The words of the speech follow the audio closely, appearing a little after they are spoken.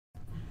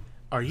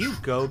Are you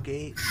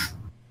Go-Gate?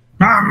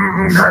 Oh.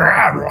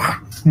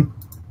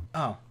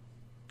 I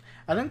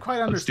didn't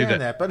quite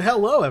understand that, but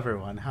hello,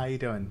 everyone. How you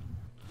doing?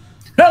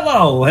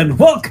 Hello, and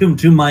welcome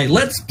to my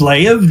Let's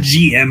Play of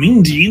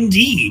GMing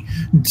D&D.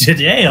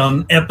 Today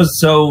on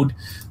episode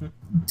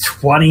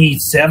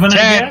 27, 10.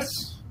 I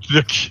guess?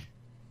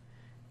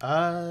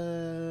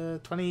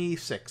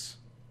 26.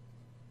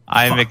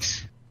 I'm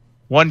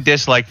one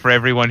dislike for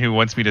everyone who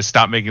wants me to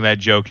stop making that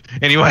joke.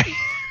 Anyway.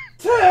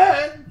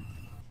 10!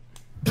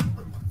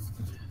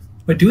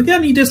 Wait, do we get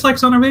any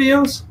dislikes on our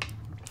videos?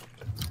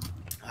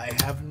 I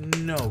have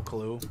no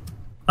clue.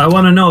 I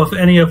want to know if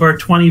any of our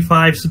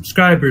 25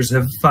 subscribers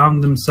have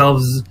found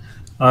themselves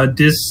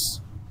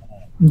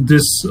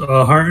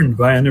disheartened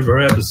by any of our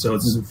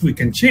episodes. If we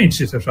can change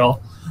it at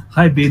all,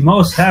 I'd be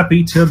most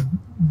happy to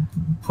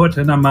put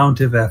an amount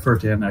of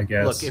effort in, I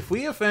guess. Look, if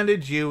we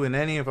offended you in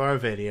any of our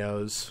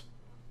videos,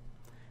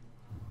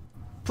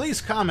 please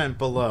comment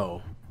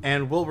below,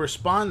 and we'll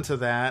respond to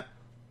that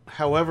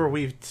however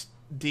we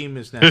deem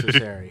is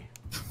necessary.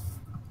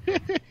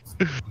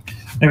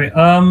 Anyway,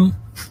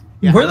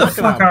 Yeah, where I'm the not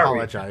gonna fuck are we?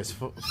 apologize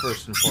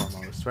first and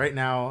foremost. Right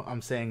now,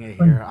 I'm saying it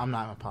here. I'm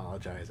not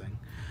apologizing.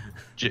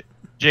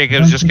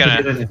 Jacob's just I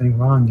gonna... did anything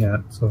wrong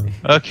yet, so...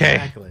 Okay.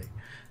 Exactly.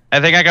 I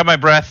think I got my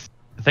breath.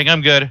 I think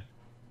I'm good.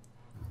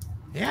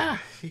 Yeah,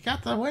 you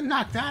got the wind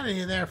knocked out of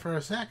you there for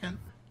a second.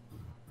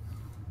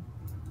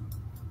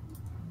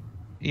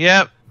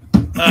 Yep.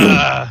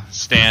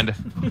 Stand.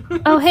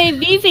 Oh, hey,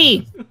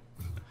 Vivi.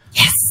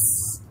 Yes.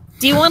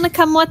 Do you want to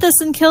come with us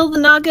and kill the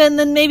Naga and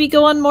then maybe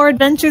go on more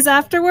adventures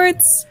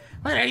afterwards?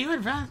 Wait, are you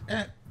asking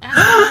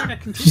her to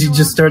continue? She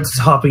just starts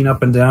hopping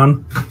up and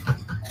down.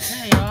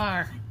 There you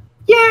are.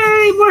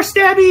 Yay, more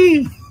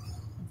stabby!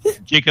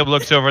 Jacob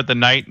looks over at the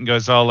knight and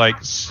goes all like,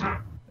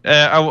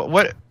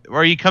 what?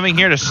 Are you coming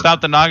here to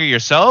stop the Naga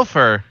yourself,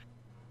 or?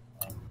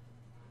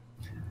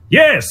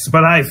 Yes,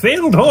 but I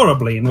failed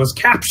horribly and was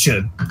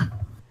captured.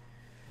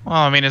 Well,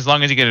 I mean, as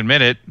long as you can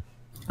admit it.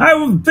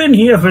 I've been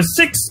here for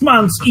 6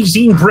 months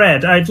eating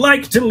bread. I'd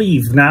like to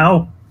leave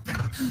now.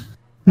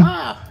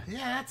 Oh,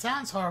 yeah, that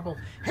sounds horrible.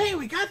 Hey,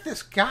 we got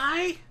this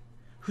guy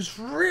who's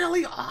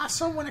really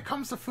awesome when it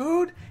comes to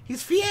food.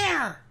 He's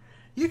Fier.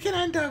 You can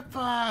end up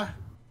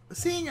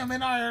seeing him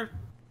in our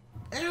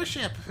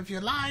airship if you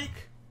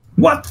like.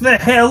 What the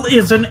hell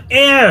is an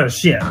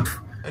airship?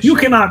 You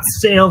cannot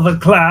sail the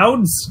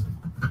clouds.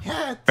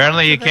 Yeah,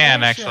 Apparently you talk to the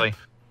can, airship. actually.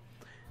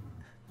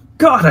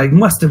 God, I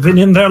must have been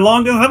in there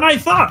longer than I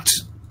thought.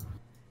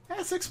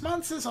 Yeah, 6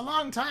 months is a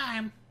long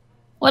time.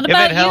 What Give it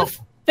about help.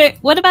 you?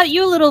 What about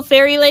you, little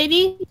fairy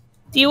lady?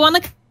 Do you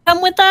want to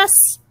come with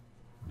us?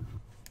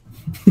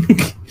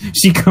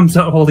 She comes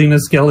out holding a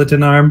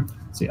skeleton arm.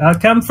 See, I'll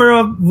come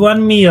for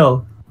one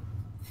meal.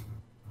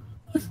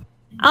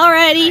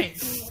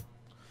 Alrighty.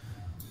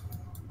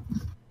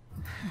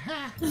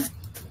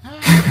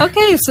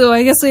 Okay, so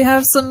I guess we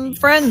have some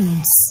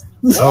friends.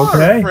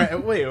 Okay.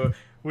 Wait,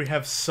 we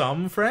have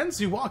some friends?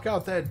 You walk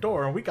out that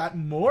door and we got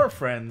more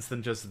friends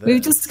than just this.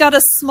 We've just got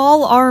a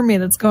small army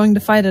that's going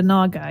to fight a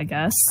Naga, I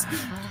guess.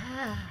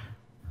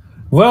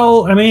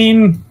 Well, I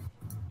mean,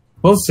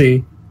 we'll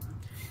see.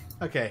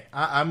 Okay,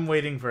 I'm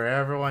waiting for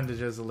everyone to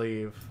just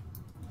leave.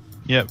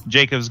 Yep.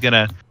 Jacob's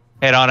gonna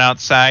head on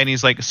outside, and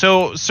he's like,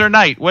 "So, Sir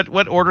Knight, what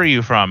order are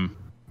you from?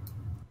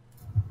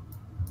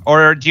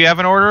 Or do you have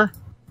an order?"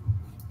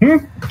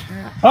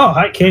 Oh,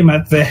 I came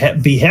at the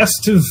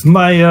behest of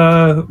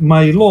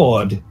my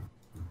lord.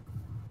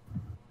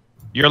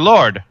 Your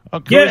lord. Oh,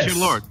 who Yes. is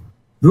your lord?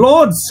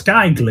 Lord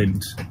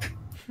Skygland.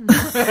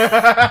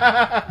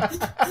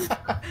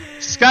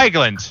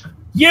 Skygland.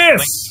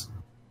 Yes!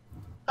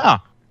 Oh,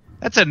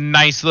 that's a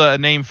nice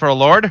name for a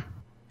lord.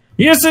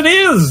 Yes, it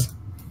is!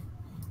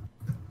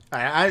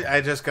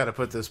 I just got to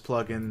put this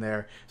plug in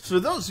there. So for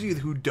those of you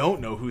who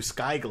don't know who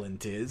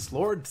Skyglint is,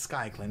 Lord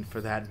Skyglint for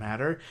that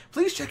matter,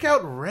 please check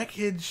out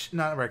Ashes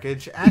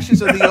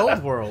of the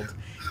Old World.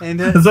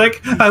 And It's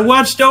like, I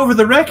watched over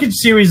the Wreckage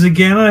series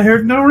again and I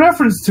heard no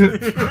reference to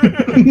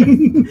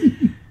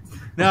it.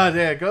 no,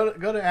 yeah, go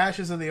to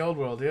Ashes of the Old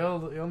World.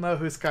 You'll know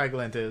who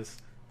Skyglint is.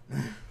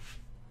 I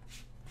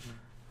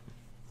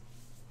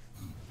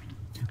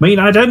mean,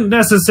 I didn't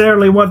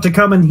necessarily want to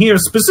come in here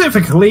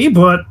specifically,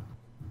 but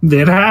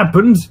it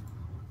happened.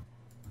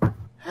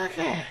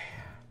 Okay.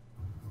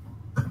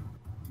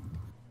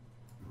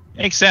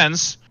 Makes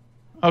sense.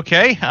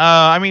 Okay.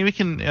 I mean, we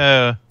can.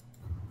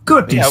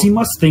 Goodness, Yeah. he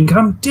must think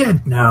I'm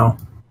dead now.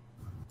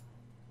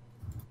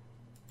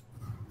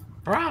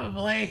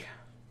 Probably.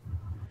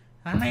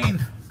 I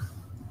mean,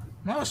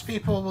 most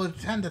people would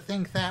tend to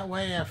think that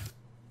way if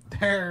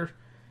their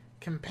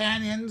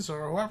companions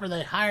or whoever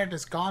they hired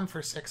is gone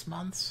for 6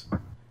 months.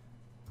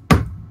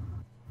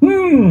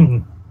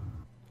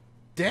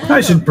 Damn.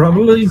 I should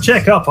probably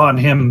check up on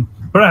him.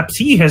 Perhaps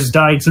he has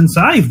died since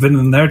I've been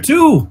in there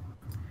too.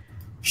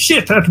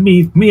 Shit, that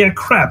made me a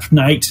crap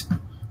night.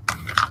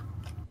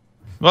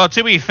 Well,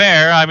 to be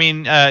fair, I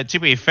mean,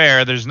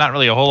 there's not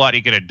really a whole lot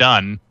he could have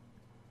done.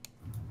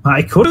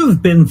 I could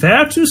have been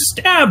there to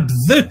stab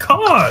the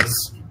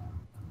cause.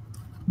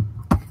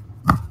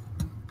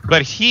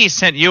 But he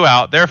sent you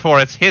out, therefore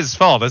it's his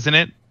fault, isn't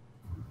it?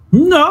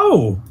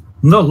 No,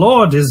 the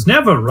Lord is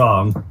never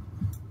wrong.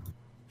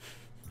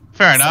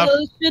 Fair enough.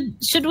 So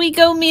should we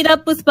go meet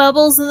up with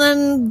Bubbles and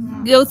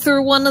then go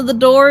through one of the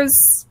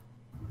doors?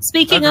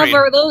 Speaking Agreed.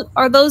 of,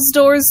 are those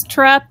doors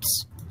trapped?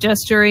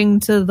 Gesturing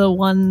to the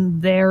one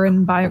there,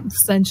 and by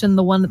extension,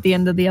 the one at the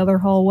end of the other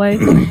hallway.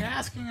 Are you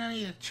asking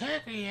me to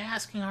check, or are you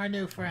asking our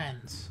new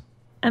friends?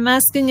 I'm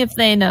asking if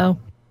they know.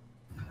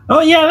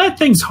 Oh yeah, that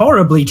thing's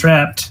horribly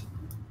trapped.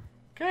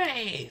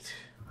 Great.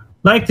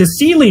 Like the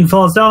ceiling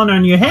falls down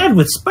on your head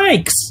with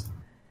spikes.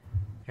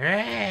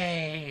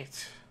 Great.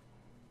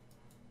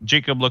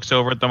 Jacob looks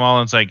over at them all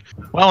and is like,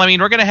 well, I mean,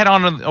 we're going to head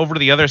on over to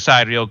the other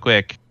side real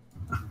quick.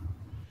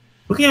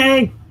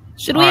 Okay.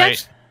 Should we All right.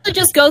 actually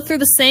just go through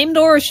the same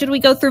door, or should we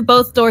go through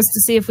both doors to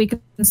see if we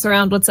can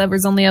surround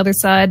whatever's on the other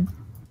side?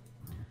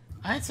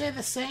 I'd say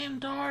the same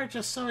door,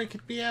 just so we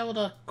could be able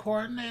to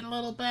coordinate a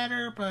little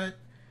better, but...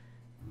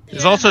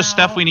 There's also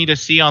stuff we need to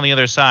see on the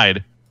other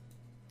side.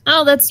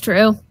 Oh, that's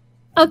true.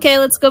 Okay,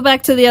 let's go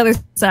back to the other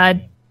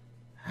side.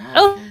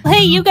 Oh,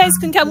 hey, you guys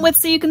can come with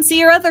so you can see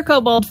your other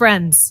kobold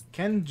friends.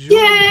 Can Julie...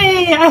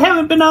 Yay! I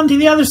haven't been onto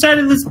the other side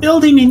of this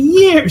building in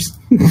years.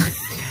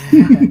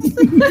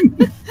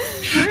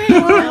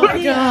 Oh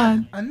my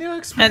God. A new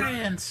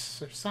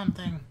experience or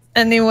something.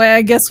 Anyway,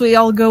 I guess we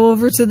all go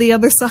over to the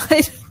other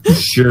side.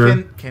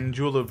 Sure. Can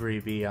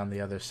Julibri be on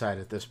the other side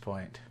at this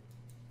point?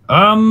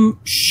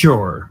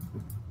 Sure.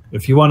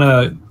 If you want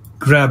to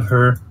grab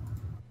her.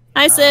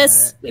 Hi,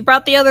 sis. We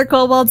brought the other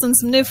kobolds and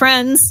some new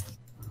friends.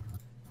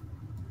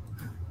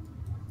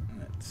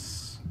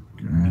 Let's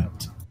grab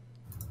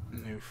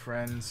new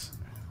friends.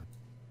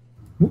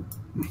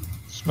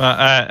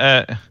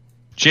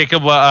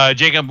 Jacob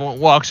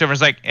walks over and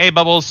is like, hey,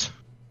 Bubbles.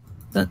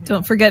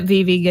 Don't forget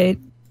VV Gate.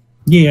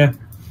 Yeah.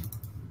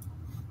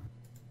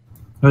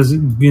 I was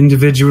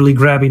individually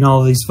grabbing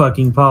all these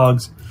fucking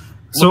pogs.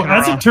 So Looking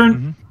as around. it turned...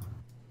 Mhm.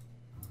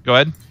 Go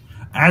ahead.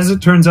 As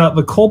it turns out,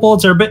 the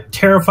kobolds are a bit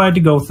terrified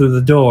to go through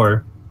the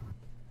door.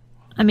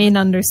 I mean,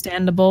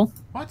 understandable.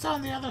 What's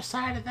on the other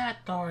side of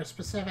that door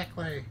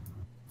specifically?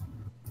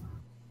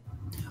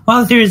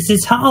 Well, there's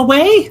this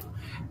hallway,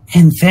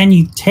 and then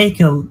you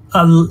take a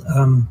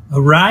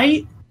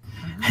right,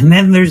 and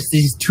then there's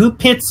these two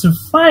pits of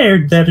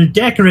fire that are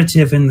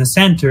decorative in the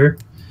center,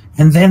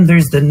 and then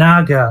there's the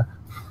Naga.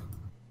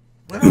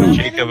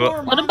 Jacob,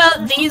 What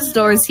about these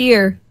doors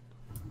here?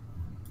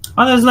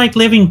 Oh, there's like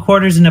living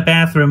quarters and a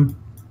bathroom.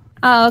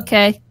 Oh,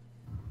 okay.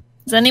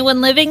 Is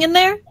anyone living in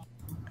there?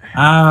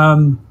 I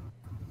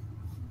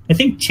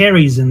think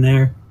Cherry's in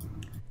there.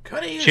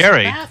 Could have used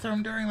Jerry. the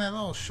bathroom during that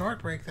little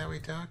short break that we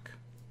took.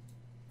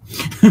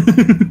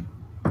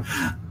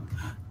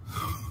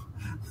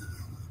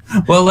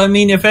 Well, I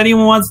mean, if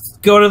anyone wants to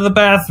go to the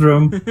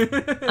bathroom,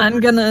 I'm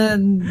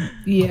gonna...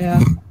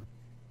 Yeah.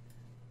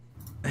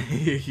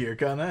 You're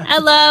gonna?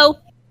 Hello.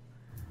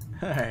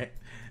 Alright.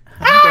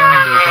 I'm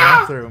going to the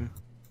bathroom.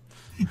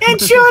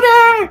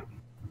 intruder!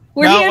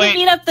 We're No, here wait. to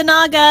meet up the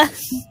Naga.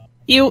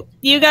 You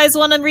guys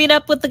want to meet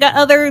up with the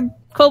other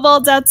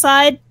kobolds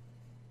outside?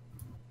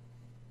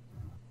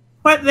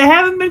 What? They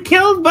haven't been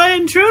killed by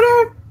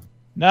intruder?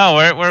 no,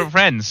 we're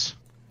friends.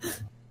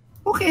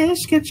 Okay,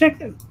 let's get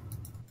checked out.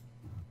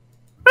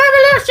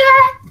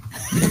 Revolution!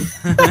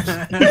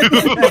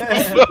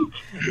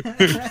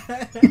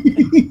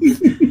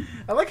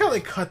 I like how they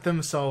cut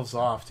themselves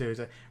off, too. It's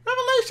like,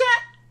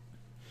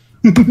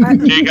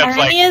 Revolution! Jacob's Are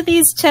like, any of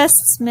these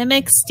chests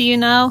mimics? Do you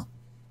know?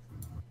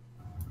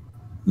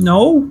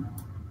 No.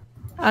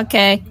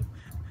 Okay.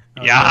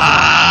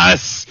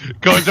 yes!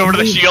 Goes over to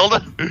the shield.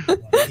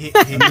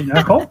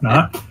 I hope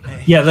not.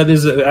 Yeah, that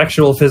is an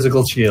actual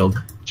physical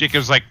shield.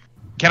 Jacob's like,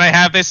 can I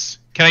have this?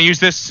 Can I use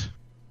this?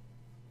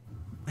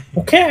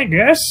 Okay, I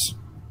guess.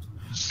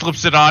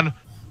 Slips it on.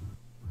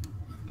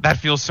 That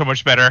feels so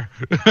much better.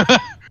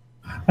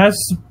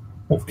 That's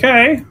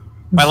okay.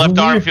 My left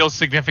arm feels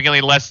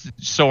significantly less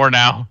sore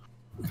now.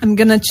 I'm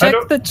gonna check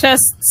don't- the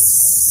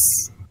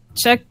chests.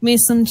 Check me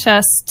some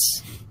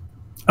chests.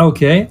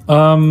 Okay.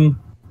 God,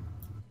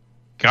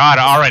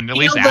 alright, at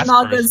least Steal the ask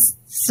Naga's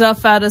first.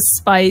 stuff out of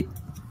spite.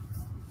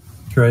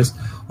 Christ.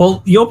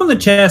 Well, you open the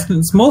chest, and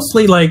it's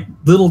mostly like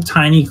little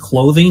tiny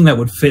clothing that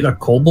would fit a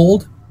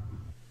kobold.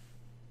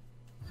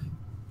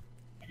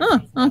 Oh,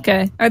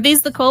 okay. Are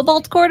these the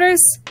kobold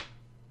quarters?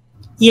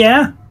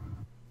 Yeah.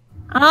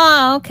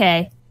 Ah,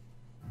 okay.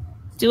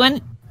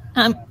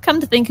 Come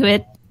to think of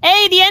it.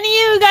 Hey, do any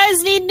of you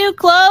guys need new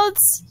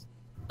clothes?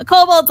 The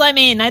kobolds, I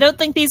mean. I don't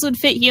think these would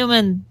fit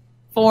human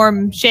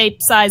form, shape,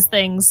 size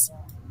things.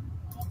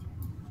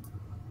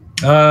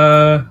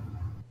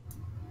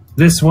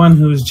 This one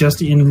who's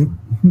just in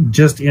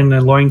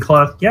a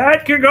loincloth. Yeah, I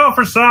could go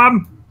for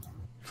some.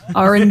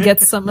 Aaron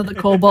gets some of the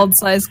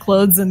kobold-sized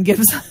clothes and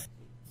gives...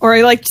 Or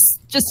he, like,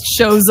 just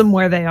shows them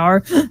where they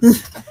are.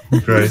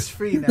 He's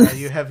free now.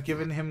 You have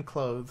given him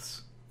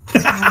clothes.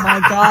 Oh my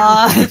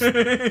god.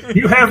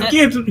 You have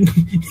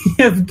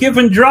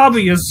given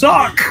Drobby a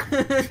sock.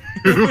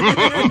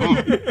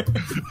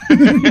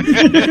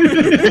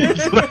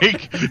 It's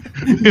like,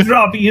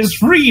 Drobby is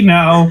free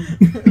now.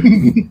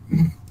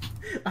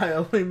 I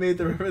only made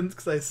the reference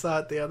because I saw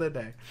it the other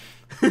day.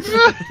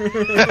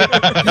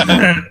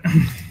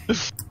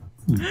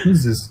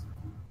 Who's this?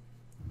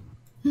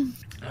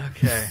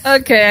 Okay.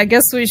 Okay, I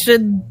guess we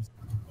should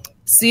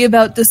see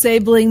about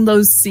disabling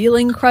those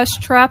ceiling crush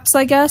traps,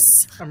 I guess.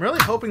 I'm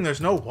really hoping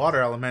there's no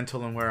water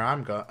elemental in where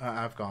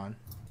I've gone.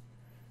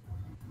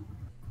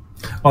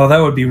 Oh, that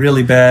would be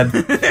really bad.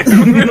 It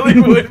really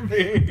would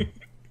be.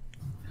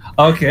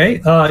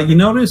 Okay, you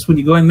notice when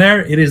you go in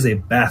there, it is a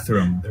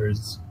bathroom.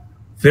 There's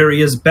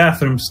various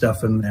bathroom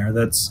stuff in there.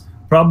 That's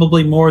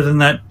probably more than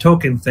that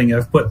token thing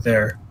I've put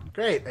there.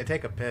 Great, I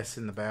take a piss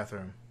in the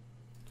bathroom.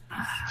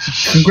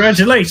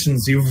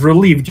 Congratulations, you've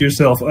relieved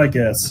yourself, I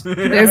guess.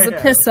 There's a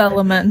piss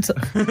element.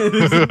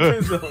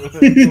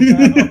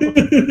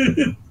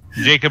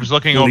 Jacob's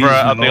looking over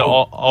at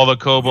all the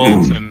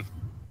kobolds, and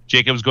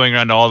Jacob's going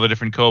around to all the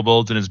different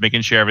kobolds and is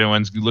making sure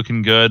everyone's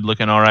looking good,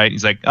 looking all right.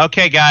 He's like,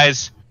 okay,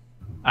 guys,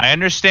 I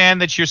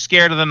understand that you're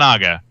scared of the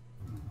Naga,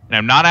 and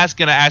I'm not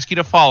going to ask you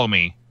to follow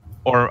me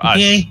or us.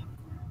 Okay.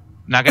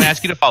 I'm not going to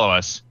ask you to follow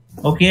us.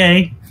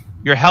 Okay.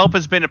 Your help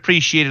has been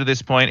appreciated at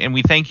this point, and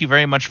we thank you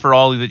very much for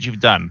all that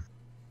you've done.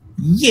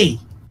 Yay.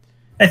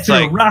 I threw a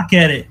like- rock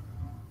at it.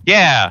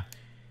 Yeah.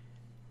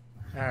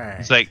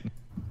 Alright. It's like,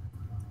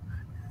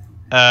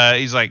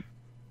 he's like,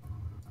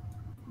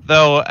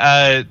 though,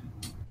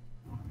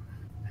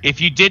 if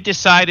you did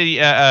decide,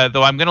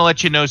 though, I'm going to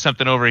let you know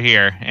something over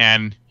here,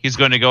 and he's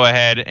going to go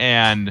ahead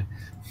and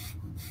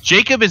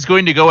Jacob is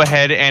going to go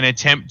ahead and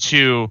attempt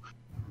to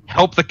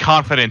help the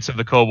confidence of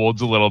the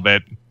kobolds a little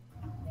bit.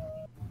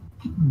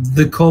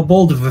 The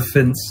kobold of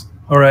offense.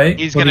 All right.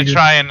 He's going to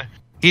try and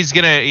he's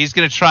going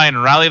to try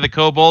and rally the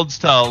kobolds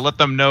to let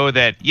them know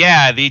that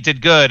they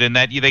did good and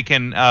that they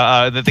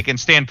can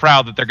stand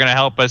proud that they're going to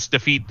help us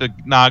defeat the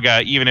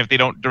Naga even if they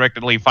don't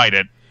directly fight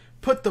it.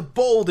 Put the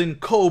bold in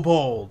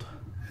kobold.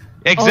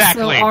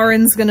 Exactly. Also,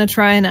 Arin's gonna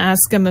try and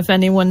ask him if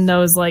anyone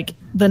knows, like,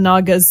 the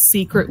Naga's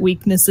secret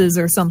weaknesses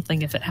or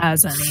something, if it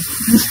has any.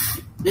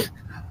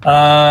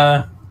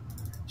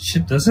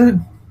 Shit, does it?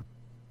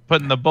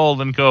 Putting the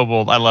bold in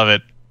kobold. I love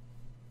it.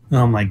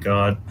 Oh my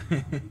god.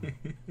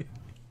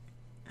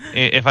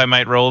 If I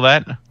might roll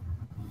that.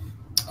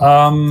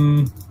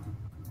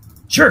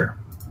 Sure.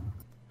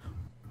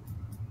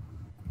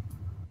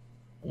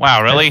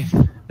 Wow, really?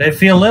 They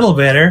feel a little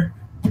better,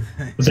 but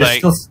they're like-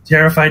 still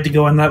terrified to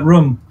go in that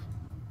room.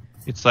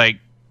 It's like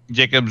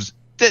Jacob's.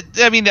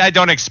 I mean, I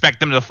don't expect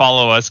them to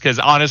follow us because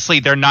honestly,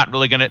 they're not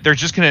really gonna. They're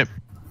just gonna.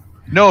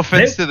 No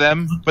offense to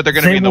them, but they're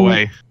gonna be in the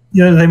way.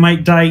 Yeah, they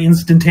might die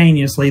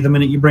instantaneously the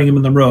minute you bring them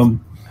in the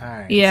room.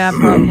 Alright. Yeah,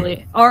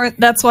 probably.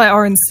 That's why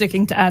Arin's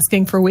sticking to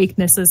asking for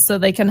weaknesses, so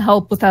they can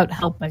help without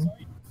helping.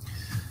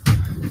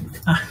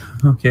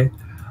 Okay.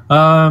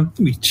 Let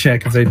me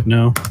check if they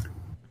know.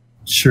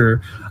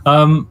 Sure.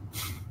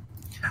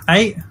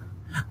 I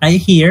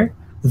hear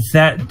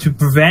that to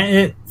prevent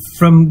it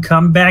from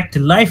come back to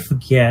life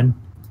again,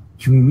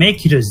 you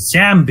make it a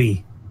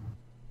zombie.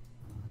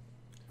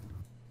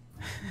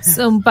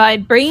 So by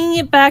bringing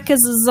it back as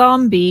a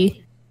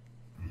zombie,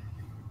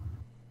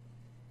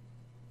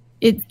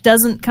 it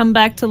doesn't come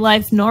back to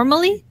life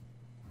normally?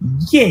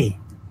 Yay.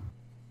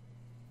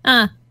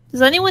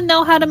 Does anyone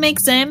know how to make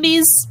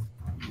zombies?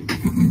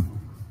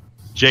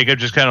 Jacob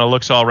just kind of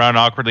looks all around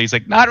awkwardly. He's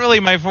like, "Not really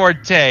my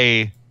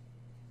forte.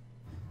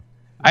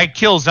 I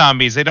kill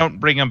zombies. I don't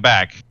bring them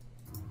back."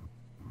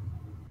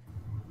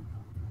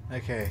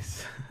 Okay,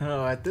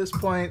 so at this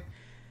point,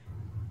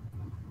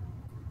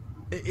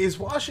 is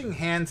washing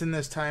hands in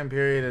this time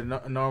period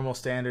a normal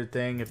standard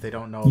thing if they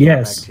don't know about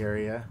Yes.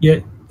 bacteria? Yeah.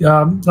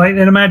 Like,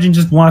 and imagine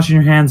just washing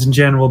your hands in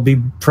general be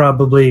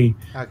probably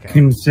Okay.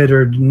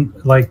 considered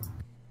like.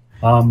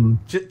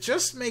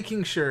 Just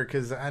making sure,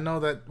 because I know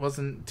that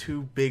wasn't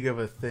too big of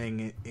a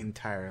thing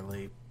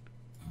entirely.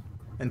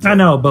 I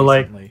know, but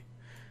recently.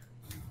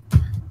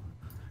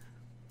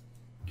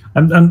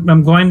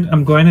 I'm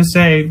going to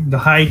say the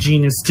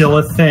hygiene is still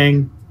a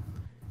thing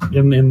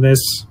in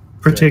this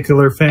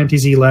particular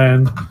fantasy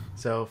land.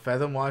 So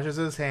Featham washes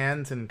his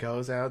hands and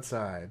goes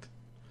outside.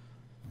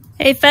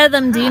 Hey,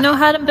 Featham, do you know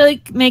how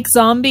to make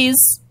zombies?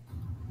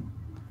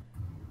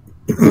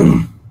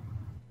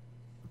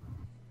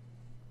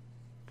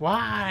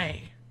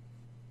 Why?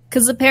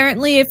 Because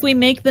apparently if we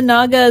make the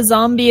Naga a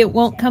zombie, it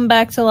won't come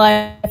back to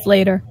life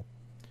later.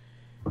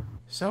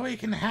 So we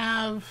can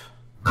have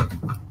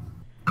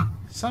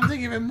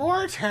something even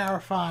more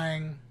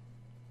terrifying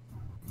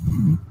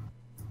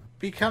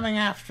be coming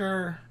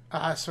after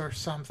us or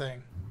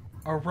something,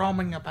 or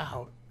roaming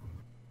about.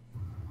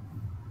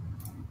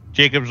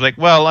 Jacob's like,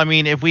 "Well, I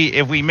mean, if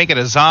we make it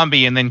a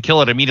zombie and then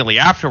kill it immediately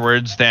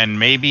afterwards, then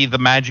maybe the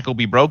magic will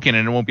be broken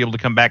and it won't be able to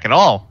come back at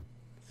all."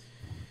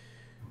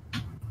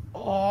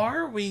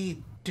 Or we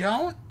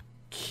don't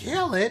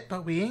kill it,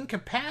 but we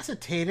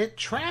incapacitate it,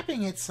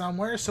 trapping it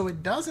somewhere so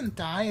it doesn't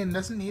die and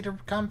doesn't need to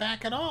come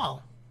back at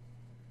all.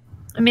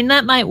 I mean,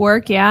 that might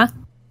work, yeah.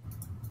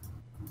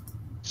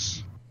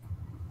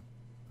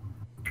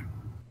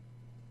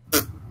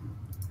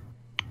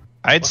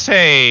 I'd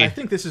say... I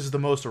think this is the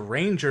most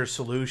ranger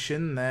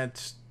solution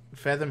that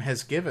Featham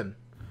has given.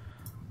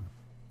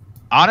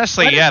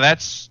 Honestly, yeah,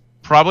 that's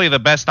probably the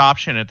best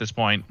option at this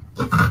point.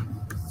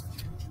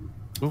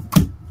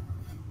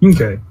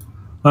 Okay.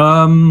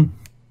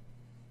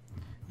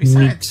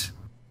 Besides,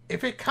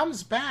 if it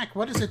comes back,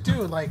 what does it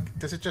do? Like,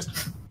 does it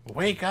just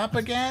wake up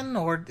again?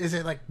 Or is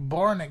it, like,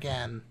 born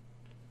again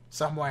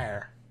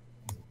somewhere?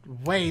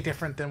 Way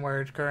different than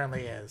where it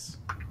currently is.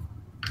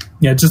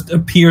 Yeah, it just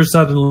appears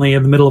suddenly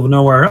in the middle of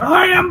nowhere.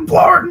 I am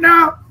born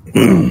now!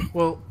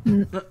 Well,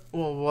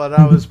 what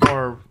I was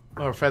more,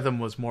 or Featham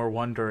was more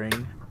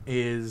wondering,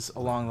 is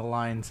along the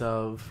lines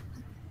of,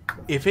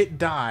 if it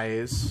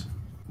dies,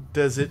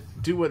 does it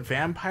do what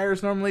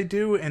vampires normally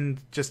do and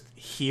just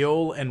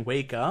heal and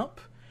wake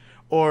up?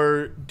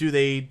 Or do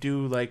they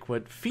do like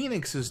what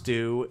phoenixes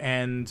do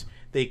and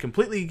they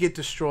completely get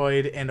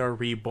destroyed and are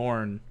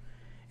reborn?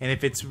 And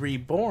if it's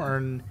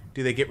reborn,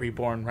 do they get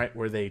reborn right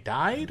where they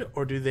died?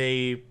 Or do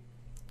they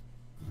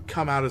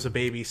come out as a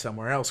baby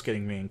somewhere else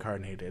getting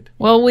reincarnated?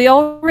 Well, we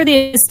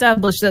already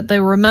established that they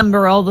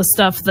remember all the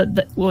stuff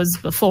that was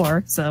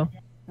before, so...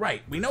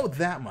 Right, we know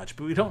that much,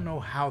 but we don't know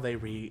how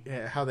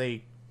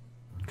they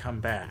come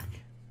back.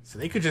 So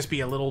they could just be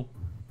a little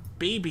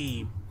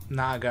baby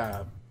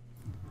Naga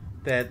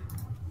that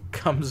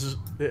comes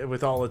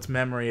with all its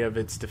memory of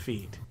its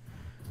defeat.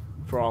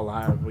 For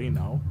all we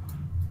know.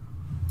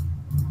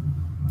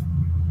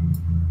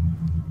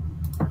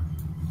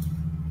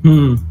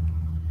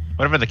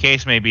 Whatever the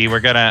case may be,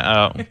 we're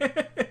gonna...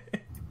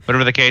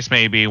 whatever the case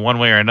may be, one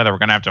way or another, we're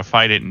gonna have to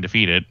fight it and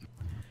defeat it.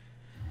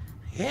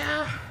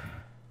 Yeah.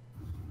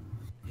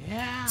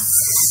 Yeah.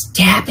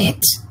 Stab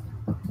it!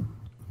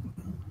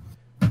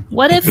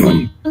 What if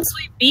once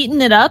we've beaten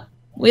it up,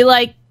 we,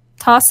 like,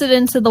 toss it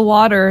into the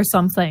water or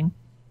something?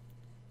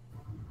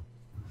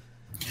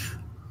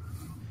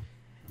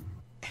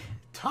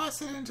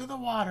 Toss it into the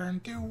water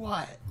and do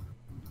what?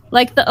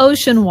 Like the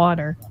ocean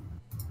water.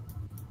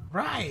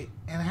 Right,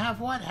 and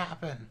have what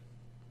happen?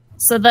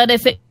 So that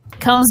if it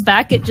comes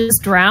back, it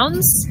just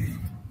drowns?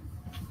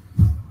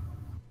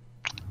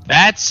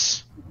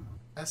 That's...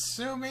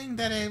 Assuming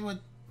that it would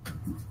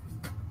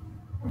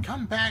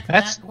come back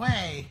that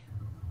way.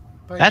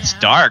 But that's yeah.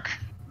 dark.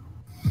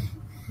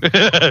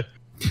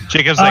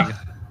 Jacob's like,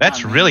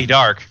 that's really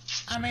dark.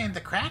 I mean,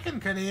 the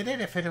Kraken could eat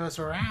it if it was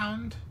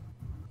around.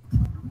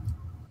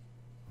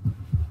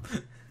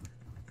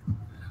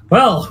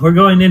 Well, we're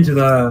going into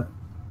the...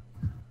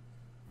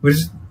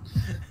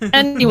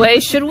 Anyway,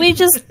 should we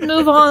just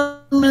move on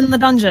in the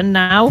dungeon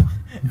now?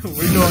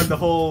 We're doing the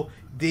whole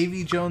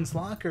Davy Jones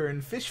locker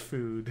and fish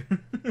food.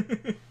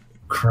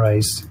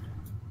 Christ.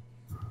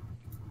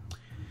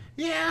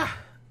 Yeah.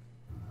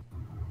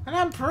 And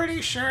I'm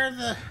pretty sure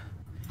the...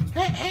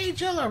 Hey,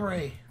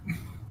 Jillary.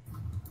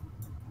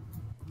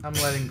 I'm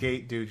letting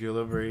Gate do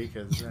Jillary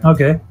because...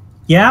 Okay.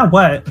 Yeah,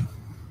 what?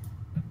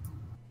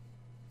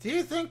 Do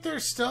you think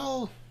there's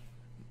still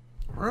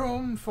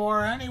room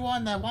for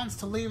anyone that wants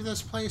to leave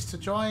this place to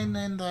join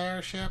in the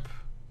airship?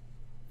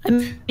 I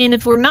mean,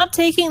 if we're not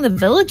taking the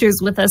villagers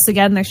with us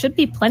again, there should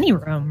be plenty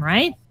room,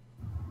 right?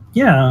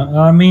 Yeah,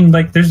 I mean,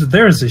 like, there's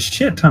a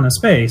shit ton of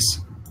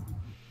space.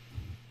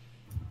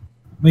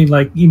 I mean,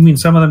 like,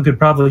 some of them could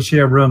probably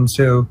share rooms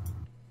too.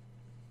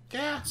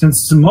 Yeah.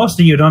 Since most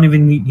of you don't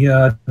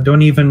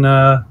even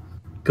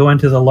go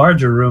into the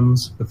larger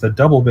rooms with the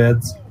double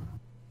beds.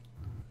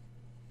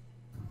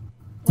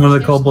 One of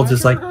the kobolds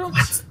is like,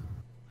 what?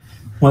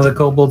 One of the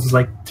kobolds is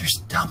like,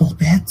 there's double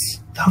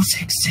beds?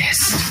 Those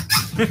exist.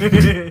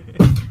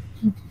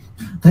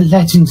 The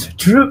legends are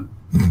true.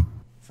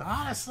 So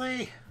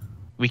honestly...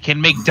 We can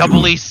make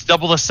double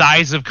the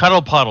size of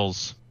Cuddle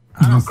Puddles.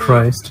 Honestly, oh,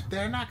 Christ.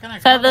 They're not going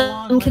to come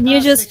along Feather, with can you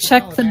us. just They can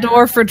check go the there.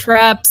 door for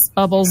traps?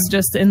 Bubbles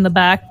just in the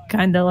back,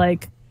 kind of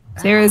like,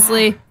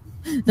 seriously?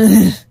 We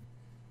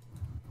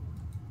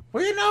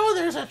know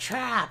there's a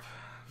trap.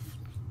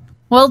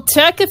 Well,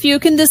 check if you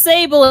can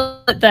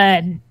disable it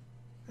then.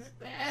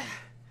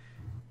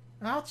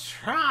 I'll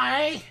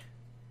try.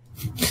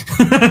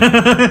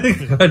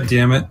 God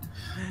damn it.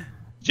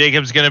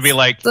 Jacob's gonna be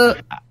like...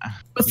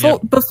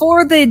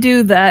 Before they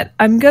do that,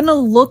 I'm gonna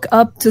look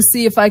up to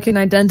see if I can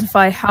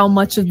identify how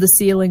much of the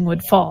ceiling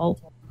would fall.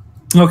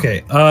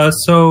 Okay,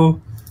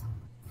 so...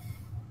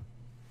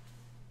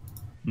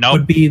 Nope.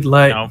 Would be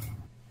like...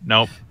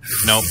 Nope.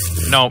 Nope.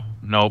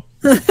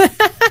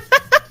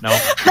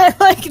 I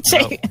like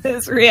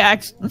his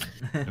reaction.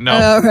 No.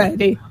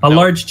 Alrighty. A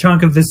large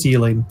chunk of the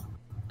ceiling.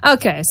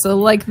 Okay, so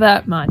like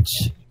that much.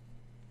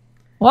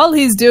 While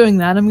he's doing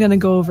that, I'm gonna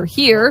go over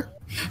here.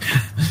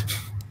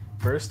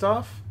 First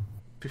off,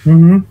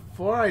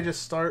 before I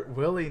just start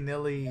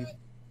willy-nilly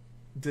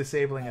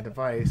disabling a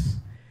device,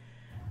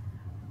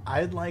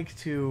 I'd like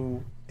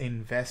to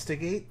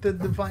investigate the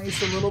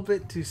device a little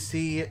bit to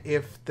see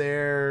if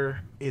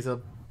there is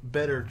a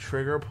better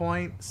trigger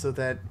point so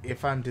that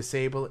if I'm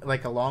disabling,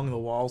 like along the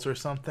walls or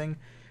something,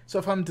 so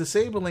if I'm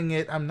disabling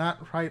it, I'm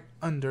not right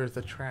under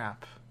the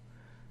trap.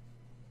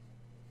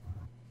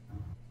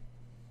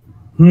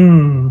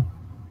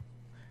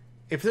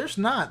 If there's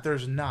not,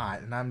 there's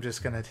not, and I'm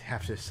just gonna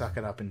have to suck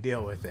it up and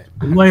deal with it.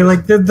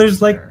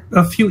 There's like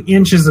a few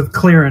inches of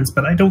clearance,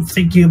 but I don't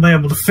think you'll be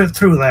able to fit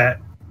through that.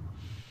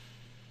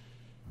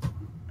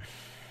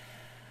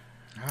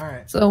 All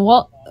right. So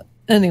what?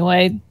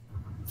 Anyway,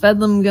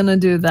 Bedlam gonna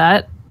do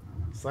that.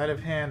 Sleight of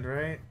hand,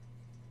 right?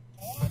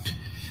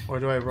 Or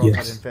do I roll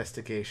Yes. that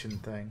investigation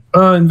thing?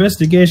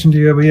 Investigation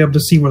to be able to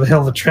see where the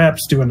hell the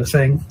trap's doing the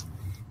thing.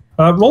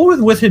 Roll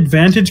with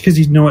advantage because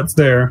you know it's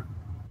there.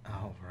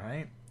 All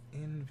right.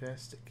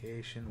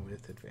 Investigation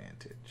with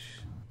advantage.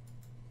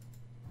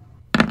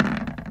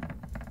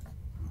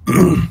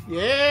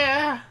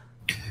 Yeah.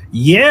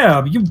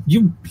 Yeah,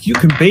 you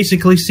can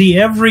basically see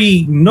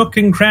every nook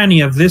and cranny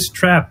of this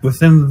trap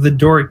within the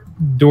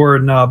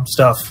doorknob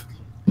stuff.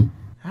 All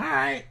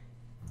right.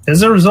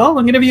 As a result,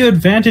 I'm going to give you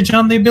advantage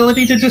on the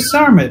ability to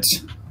disarm it.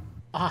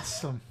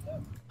 Awesome.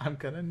 I'm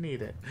gonna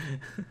need it.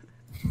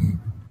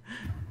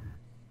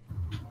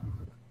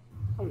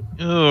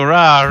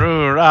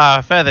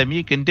 Hoorah, Feathem,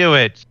 you can do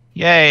it.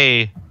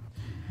 Yay.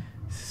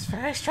 This is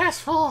very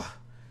stressful.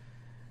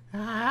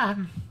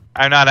 I'm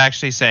not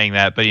actually saying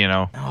that, but you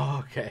know.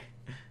 Oh, okay.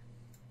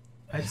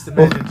 I just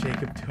imagine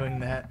Jacob doing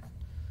that.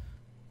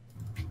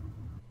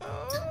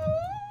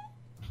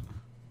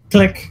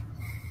 Click.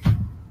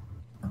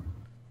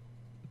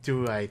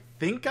 Do I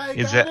think I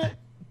Is got that- it?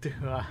 Do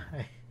I?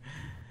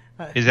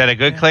 Is that a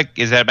good click?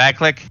 Is that a bad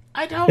click?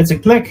 I don't. It's a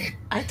click.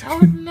 I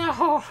don't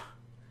know.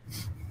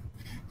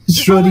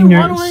 There's only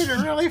one way to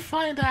really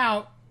find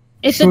out.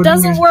 If it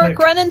doesn't Schrodinger's work, click.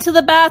 run into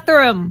the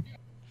bathroom.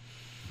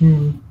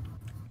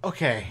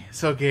 Okay,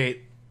 so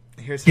Gate,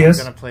 here's how Yes?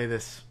 I'm gonna play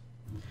this.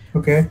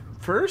 Okay.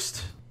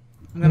 First,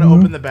 I'm gonna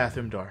open the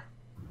bathroom door.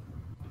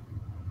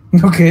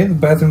 Okay, the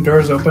bathroom door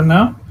is open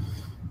now.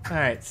 All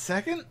right.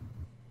 Second,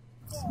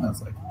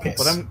 Smells like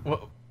piss.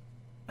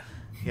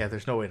 yeah,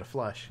 there's no way to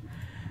flush.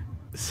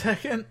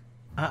 Second,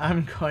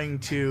 I'm going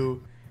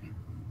to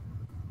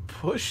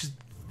push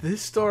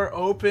this door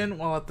open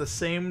while at the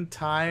same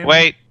time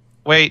Wait.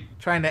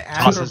 trying to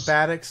Tosses.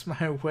 acrobatics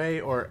my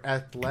way or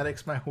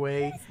athletics my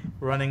way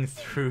running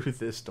through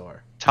this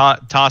door.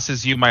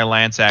 Tosses you my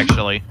lance,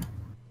 actually.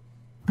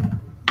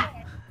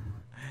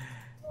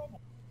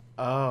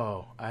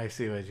 Oh, I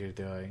see what you're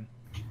doing.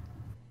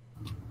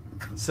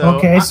 So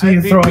Okay, so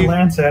you throw a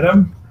lance at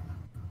him.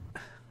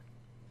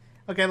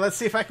 Okay, let's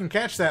see if I can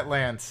catch that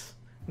lance.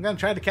 I'm gonna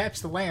try to catch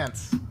the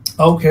lance.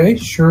 Okay,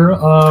 sure.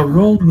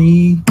 Roll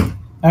me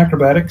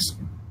acrobatics.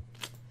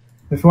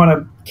 If you want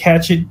to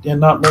catch it and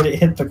not let it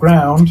hit the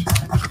ground.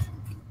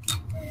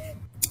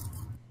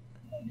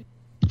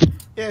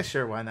 Yeah,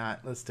 sure, why not?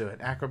 Let's do it.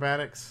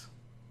 Acrobatics.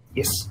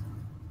 Yes.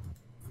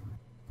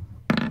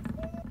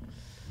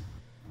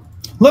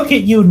 Look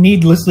at you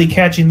needlessly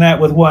catching that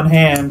with one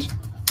hand.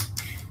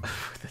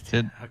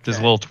 Just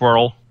a little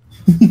twirl.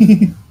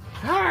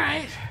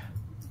 Alright.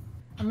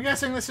 I'm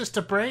guessing this is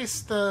to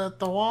brace the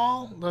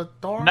wall, the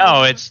door?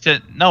 No, it's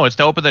to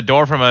open the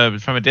door from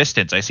a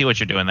distance. I see what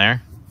you're doing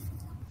there.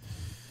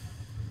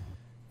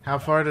 How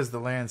far does the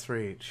lance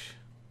reach?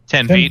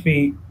 10 10 feet.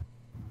 feet.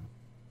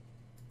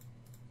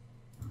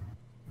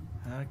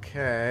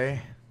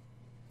 Okay.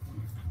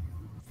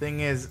 Thing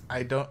is,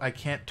 I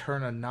can't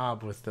turn a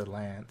knob with the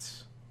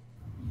lance.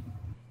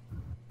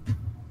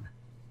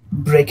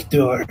 Break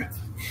door.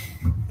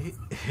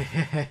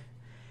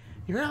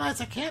 You realize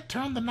I can't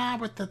turn the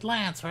knob with the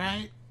lance,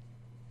 right?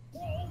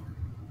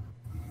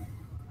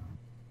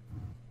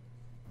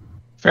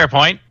 Fair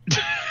point.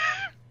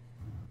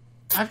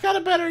 I've got a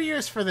better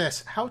use for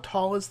this. How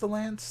tall is the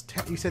lance?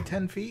 You said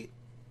 10 feet?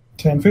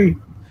 10 feet.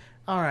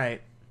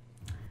 Alright.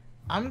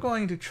 I'm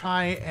going to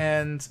try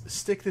and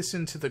stick this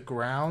into the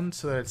ground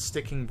so that it's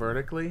sticking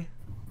vertically.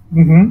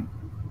 Mm-hmm.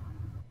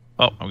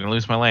 Oh, I'm gonna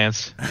lose my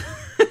lance.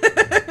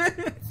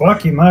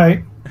 Fuck, you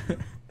might.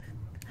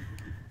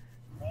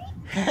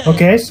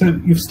 Okay, so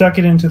you've stuck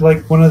it into,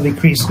 like, one of the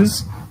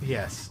creases.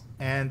 Yes.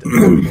 And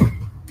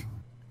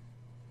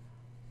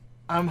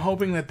I'm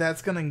hoping that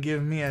that's going to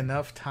give me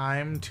enough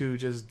time to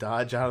just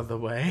dodge out of the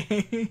way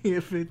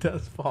if it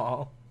does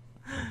fall.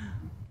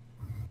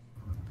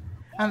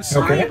 I'm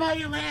sorry Okay. about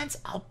your lance.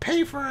 I'll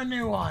pay for a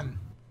new one.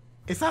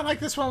 It's not like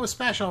this one was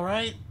special,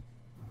 right?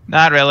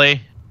 Not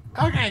really.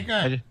 Okay,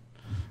 good.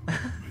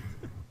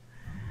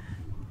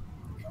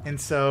 And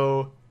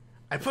so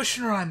I push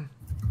and run.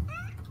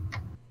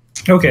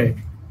 Okay.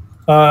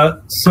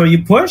 So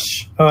you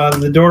push,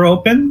 the door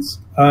opens,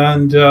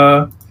 and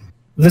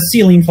the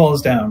ceiling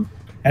falls down.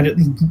 And it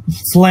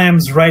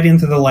slams right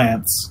into the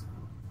lance.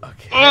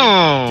 Okay.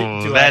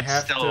 Oh, do I that's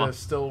have still- to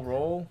still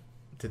roll?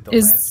 Did the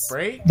Is- lance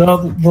break? The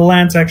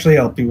lance actually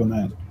helped you in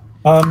that.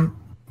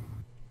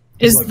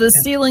 Is Look, the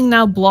ceiling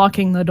now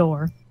blocking the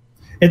door?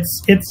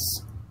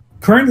 It's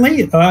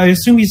Currently, I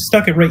assume he's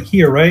stuck it right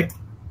here, right?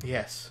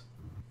 Yes.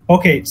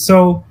 Okay,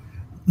 so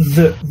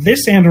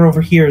this end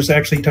over here is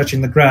actually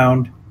touching the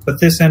ground, but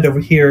this end over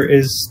here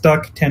is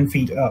stuck 10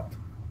 feet up.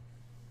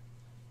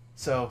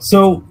 So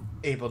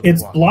able to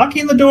it's walk.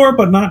 blocking the door,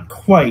 but not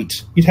quite.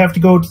 You'd have to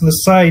go to the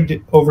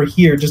side over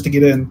here just to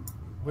get in.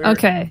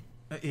 Okay.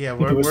 Yeah,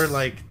 we're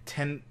like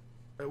 10.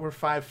 We're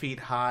 5 feet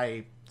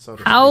high. So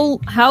to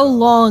speak. How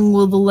long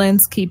will the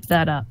lens keep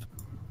that up?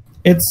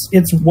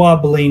 It's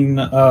wobbling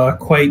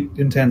quite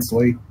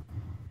intensely.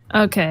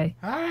 Okay.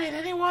 All right,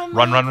 anyone?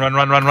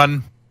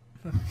 Run.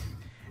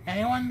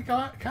 Anyone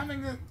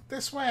coming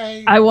this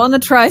way? I want to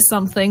try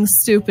something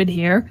stupid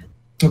here.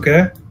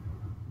 Okay,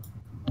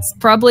 It's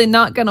probably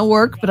not going to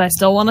work, but I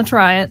still want to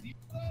try it.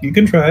 you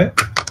can try it.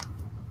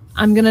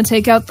 I'm going to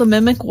take out the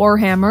Mimic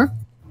Warhammer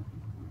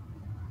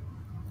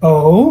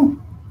Oh,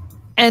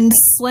 and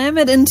slam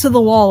it into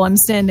the wall I'm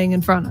standing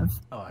in front of.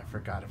 Oh, I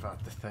forgot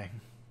about the thing.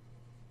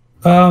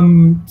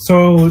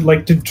 so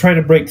like to try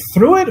to break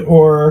through it,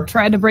 or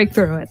Try to break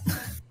through it.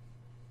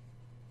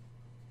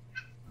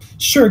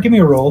 sure, give me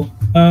a roll.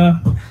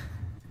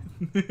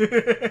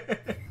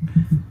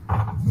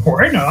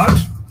 Why not?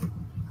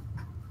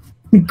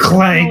 I don't know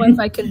Clang. if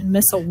I can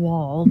miss a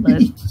wall,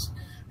 but...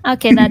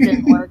 Okay, that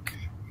didn't work.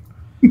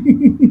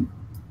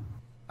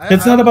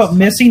 It's not about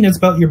missing; it's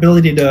about your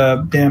ability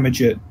to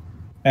damage it,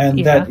 and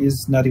Yeah. that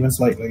is not even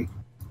slightly.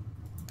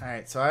 All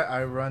right, so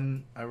I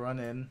run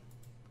in.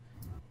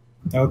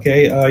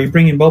 Okay, you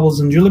bringing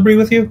Bubbles and Julibri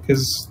with you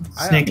because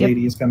Snake Yep.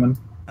 Lady is coming.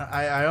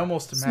 I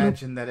almost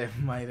imagine that it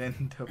might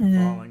end up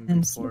falling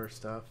and before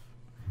stuff.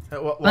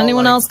 Well,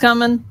 Anyone like, else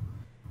coming?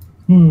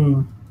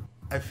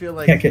 I feel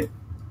like. Heck it.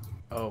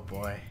 Oh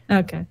boy.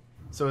 Okay.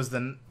 So is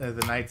the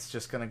knight's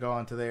just gonna go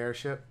onto the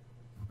airship?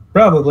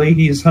 Probably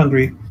he's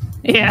hungry.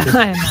 Yeah,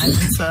 I imagine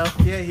so.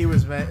 Yeah, he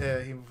was.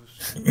 He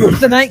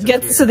was The knight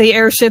gets to the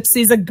airship,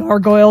 sees a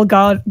gargoyle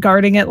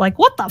guarding it, like,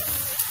 what the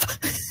f...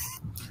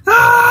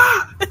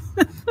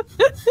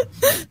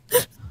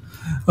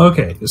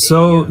 Okay,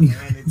 so man,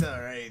 it's all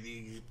right.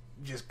 You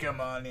just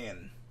come on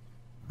in.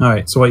 all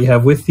right. So what you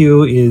have with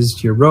you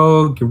is your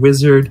rogue, your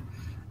wizard,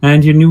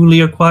 and your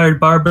newly acquired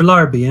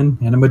Barbalarbian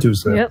and a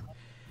Medusa. Yep.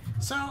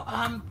 So,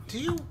 do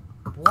you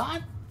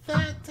want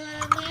that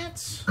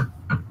lance?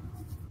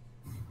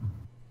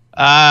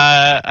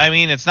 I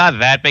mean, it's not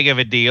that big of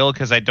a deal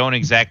because I don't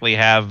exactly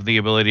have the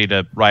ability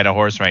to ride a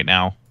horse right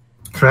now.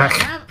 Crack,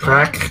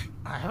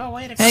 I have a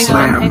way to.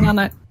 Hang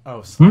on.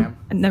 Oh, slam.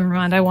 Never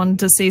mind, I wanted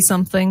to see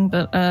something,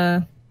 but,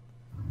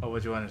 Oh,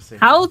 what do you want to say?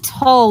 how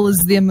tall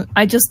is the...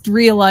 I just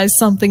realized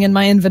something in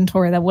my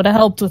inventory that would have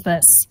helped with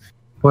this.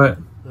 What?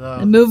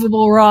 A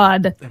movable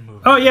rod.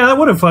 Oh yeah, that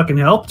would have fucking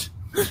helped.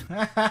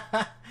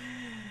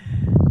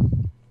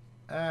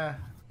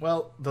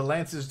 Well, the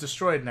lance is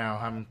destroyed now.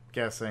 I'm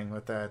guessing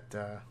with that.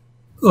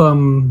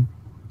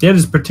 That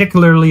is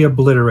particularly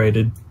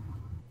obliterated.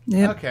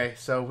 Yep. Okay,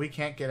 so we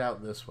can't get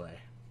out this way.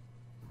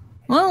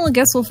 Well, I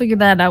guess we'll figure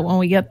that out when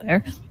we get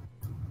there.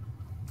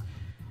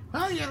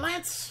 Well, your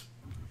lance,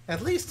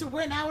 at least it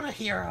went out a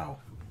hero.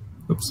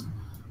 Oops.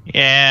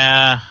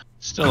 Yeah,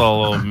 still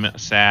a little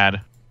sad.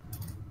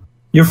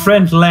 Your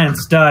friend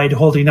Lance died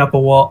holding up a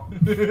wall.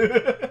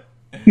 Don't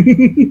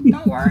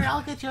worry,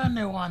 I'll get you a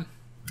new one.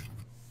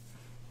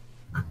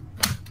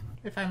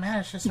 If I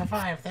manage to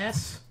survive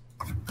this.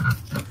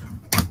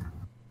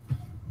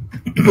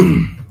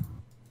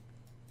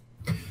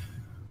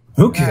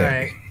 Okay.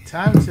 Alright,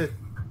 time to...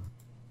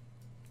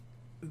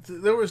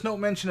 There was no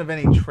mention of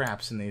any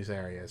traps in these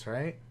areas,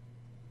 right?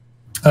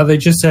 They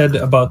just said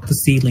about the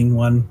ceiling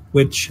one,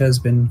 which has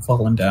been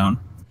fallen down.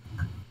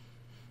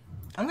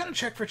 I'm gonna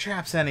check for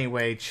traps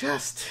anyway,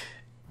 just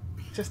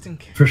in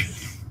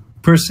case.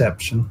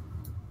 Perception.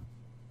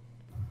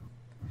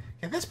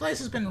 Yeah, this place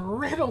has been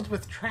riddled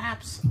with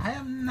traps. I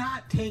am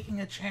not taking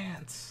a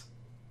chance.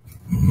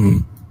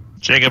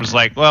 Jacob's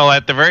like, well,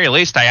 at the very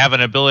least, I have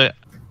an ability.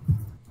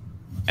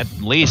 At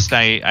least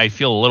I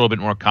feel a little bit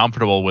more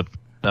comfortable with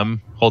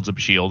them. Holds up a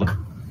shield.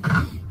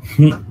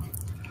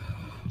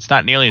 It's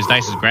not nearly as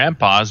nice as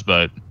Grandpa's,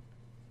 but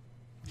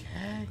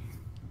Okay.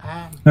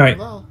 right. A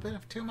little bit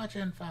of too much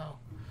info.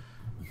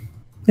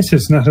 This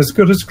is not as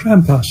good as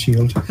Grandpa's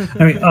shield.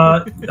 I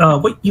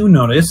mean, what you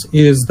notice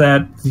is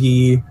that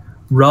the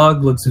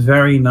rug looks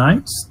very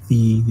nice.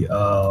 The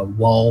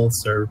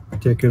walls are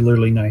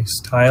particularly nice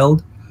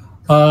tiled.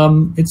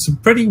 It's a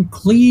pretty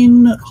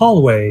clean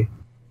hallway.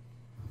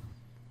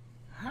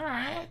 All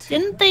right.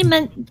 Didn't they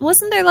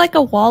wasn't there like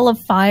a wall of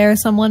fire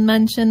someone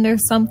mentioned or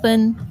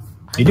something?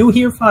 You do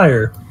hear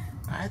fire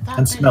I thought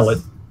and they smell it.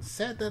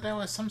 said that there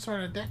was some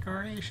sort of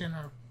decoration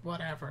or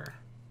whatever.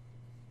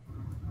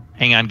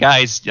 hang on,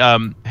 guys.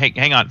 Hang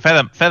on.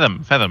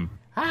 Feathem.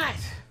 All right.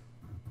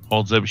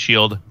 Holds up a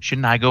shield.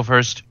 Shouldn't I go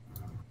first?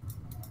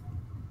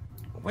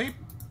 We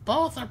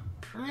both are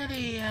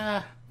pretty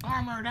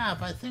armored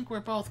up. I think we're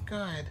both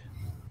good.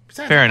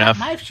 Besides, Fair I got enough.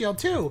 my shield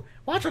too.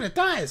 Watch what it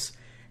does.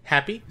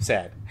 Happy,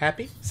 sad.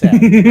 Happy, sad.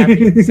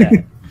 Happy,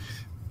 sad.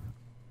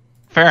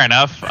 Fair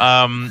enough.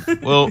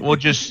 We'll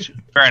just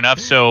fair enough.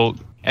 So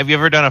Have you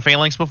ever done a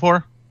phalanx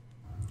before?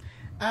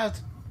 I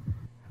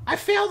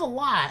failed a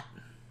lot.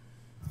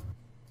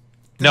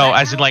 No,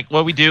 as in like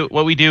what we do,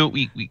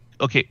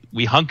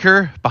 we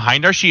hunker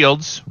behind our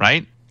shields,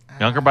 right?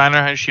 We hunker behind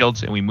our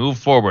shields and we move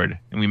forward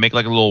and we make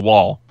like a little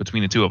wall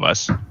between the two of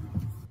us.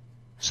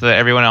 So that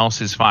everyone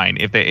else is fine.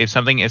 If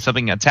something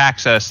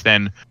attacks us,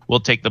 then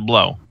we'll take the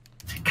blow.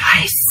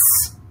 Guys,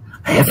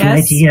 I have an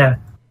idea.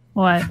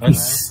 What? We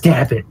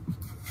stab it.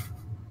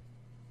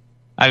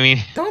 I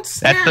mean, Don't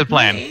stab that's the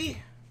plan.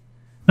 me.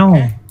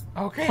 No.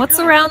 Okay. What's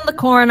good. around the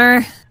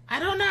corner? I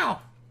don't know.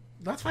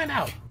 Let's find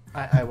out.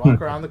 I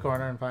walk around the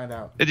corner and find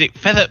out.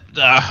 Feather.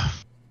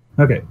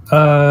 Okay.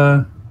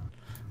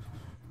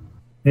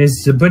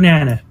 There's a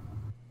banana.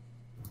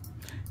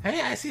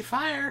 Hey, I see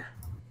fire.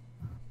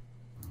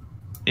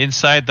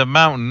 Inside the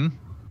mountain.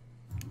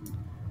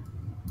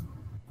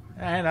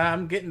 And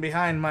I'm getting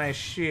behind my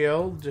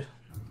shield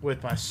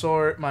with my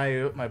sword,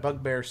 my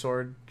bugbear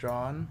sword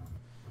drawn.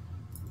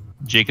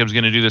 Jacob's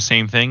gonna do the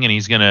same thing, and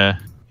he's gonna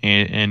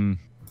and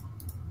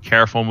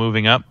careful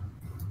moving up.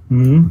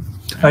 Hmm.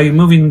 Are you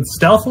moving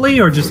stealthily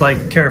or just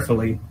like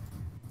carefully?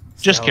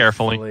 Just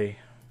carefully.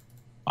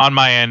 On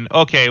my end.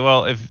 Okay,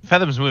 well, if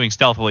Feather's moving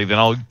stealthily, then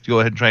I'll go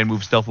ahead and try and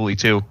move stealthily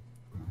too.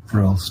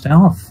 Roll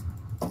stealth.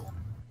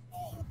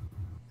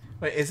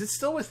 Wait, is it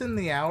still within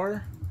the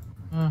hour?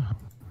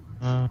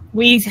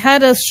 We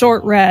had a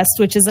short rest,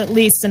 which is at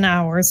least an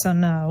hour, so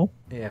no.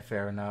 Yeah,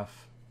 fair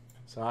enough.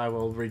 So I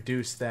will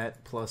reduce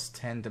that plus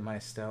 10 to my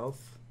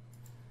stealth.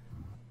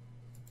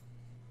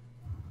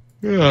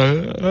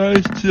 Yeah,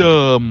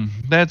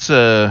 that's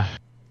yep.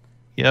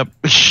 I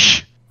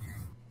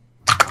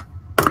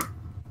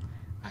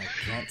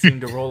can't seem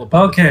to roll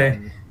above Okay.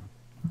 10.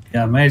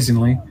 Yeah,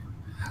 amazingly.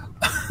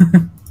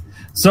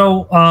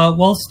 So,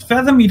 whilst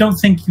Fathom, you don't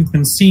think you've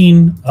been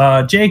seen,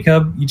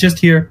 Jacob, you just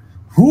hear,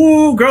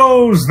 "Who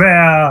goes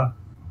there?"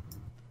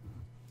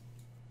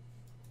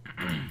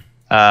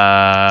 It's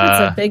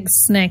a big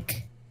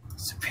snake.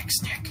 It's a big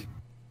snake.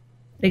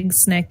 Big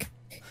snake.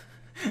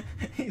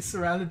 He's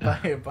surrounded by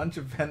a bunch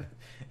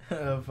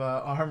of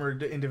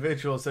armored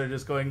individuals that are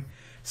just going,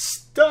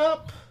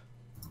 "Stop!"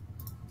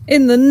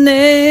 In the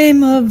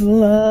name of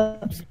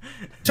love.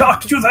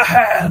 Talk to the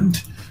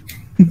hand.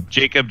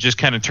 Jacob just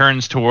kind of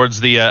turns towards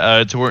the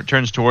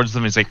turns towards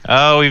them. He's like,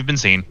 "Oh, we've been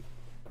seen."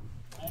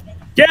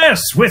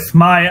 Yes, with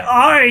my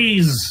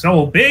eyes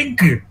so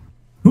big.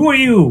 Who are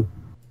you?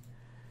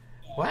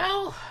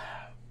 Well,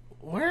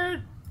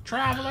 we're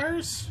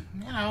travelers,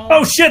 you know.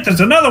 Oh shit,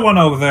 there's another one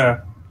over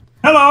there.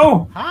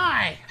 Hello.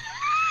 Hi.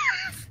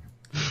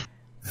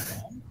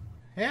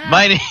 Yeah.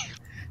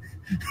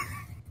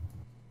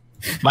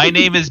 My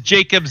name is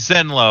Jacob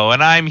Zenlow,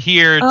 and I'm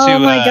here to. Oh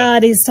my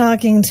god, he's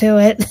talking to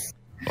it.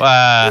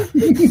 Well,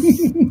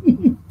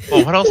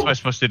 what else am I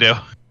supposed to do?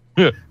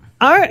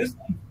 Alright.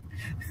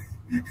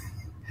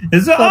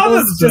 Is there Bubbles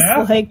others just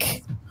there?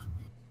 like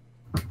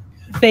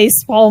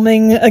face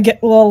palming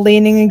while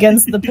leaning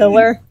against the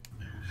pillar.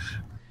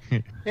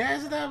 Yeah,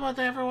 isn't that what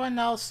everyone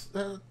else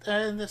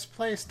in this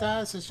place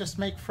does? Is just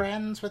make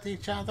friends with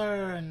each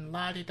other and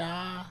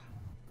la-di-da.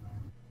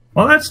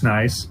 Well, that's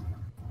nice.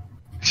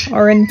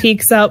 Orin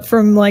peeks out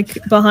from like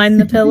behind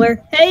the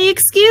pillar. Hey,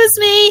 excuse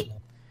me!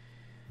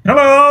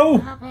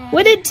 Hello.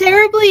 Would it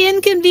terribly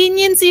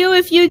inconvenience you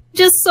if you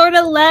just sort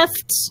of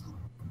left?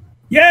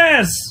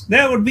 Yes,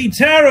 that would be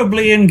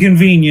terribly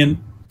inconvenient.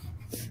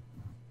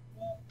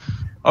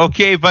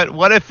 Okay, but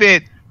what if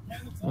it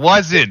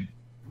wasn't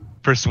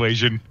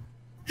persuasion?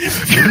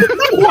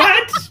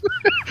 What?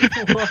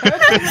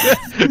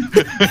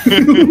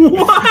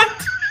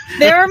 What?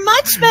 There are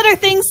much better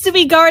things to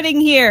be guarding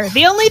here.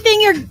 The only thing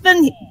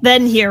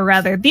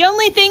The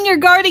only thing you're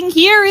guarding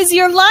here is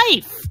your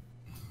life.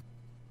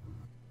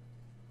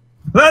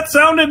 That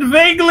sounded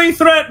vaguely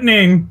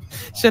threatening.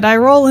 Should I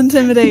roll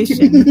intimidation?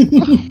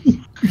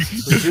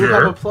 We do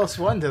have a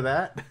 +1 to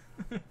that.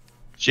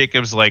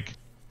 Jacob's like,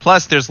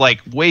 plus there's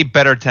like way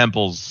better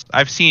temples.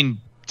 I've seen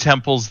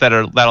temples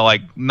that'll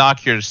like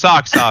knock your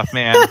socks off,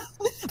 man.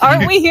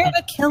 Aren't we here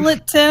to kill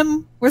it,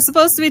 Tim? We're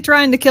supposed to be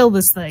trying to kill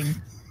this thing.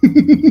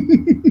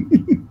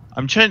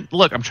 I'm trying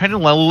to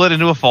lull it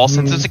into a false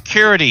sense of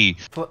security.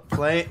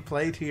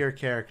 Play to your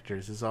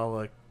characters is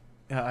all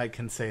I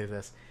can say to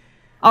this.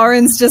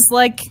 Orin's just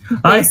like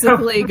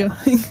basically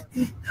going.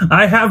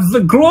 I have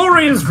the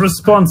glorious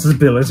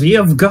responsibility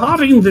of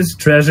guarding this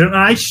treasure, and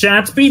I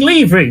shan't be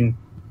leaving.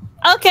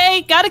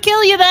 Okay, gotta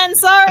kill you then,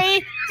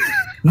 sorry.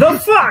 The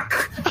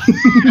fuck?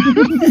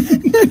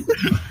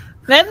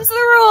 Them's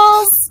the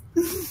rules.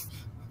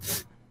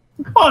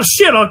 Oh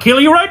shit, I'll kill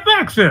you right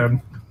back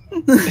then.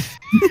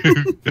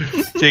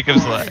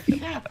 Jacob's like, I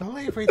can't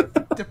believe we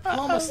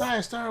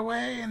diplomatized our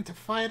way into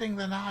fighting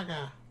the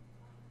Naga.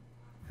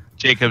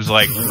 Jacob's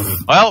like,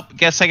 well,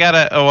 guess I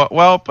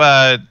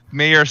gotta.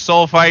 May your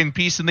soul find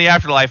peace in the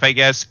afterlife. I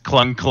guess.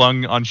 Clung,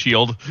 clung on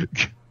shield.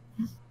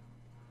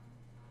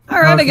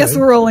 All right, I guess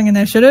we're rolling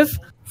initiative.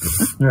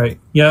 Right.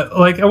 Yeah,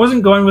 like, I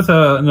wasn't going with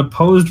an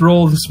opposed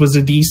roll. This was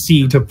a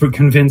DC to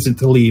convince it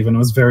to leave, and it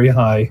was very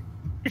high.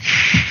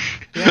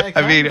 Yeah,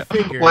 I mean,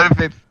 what if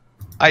it?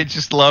 I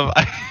just love.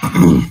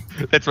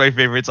 That's my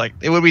favorite. It's like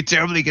it would be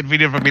terribly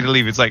convenient for me to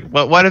leave. It's like,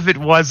 well, what if it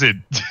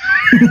wasn't?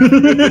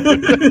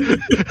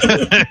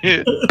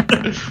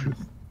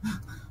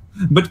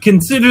 But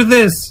consider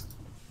this.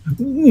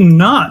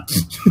 Not.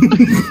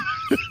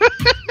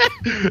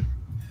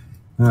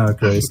 Oh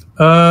Christ.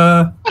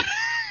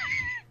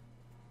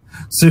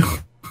 So.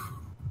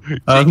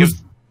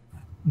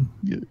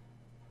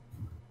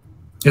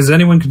 Is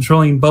anyone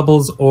controlling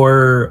Bubbles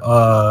or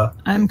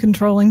I'm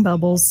controlling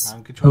Bubbles.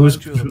 I'm controlling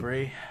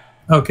Julebree.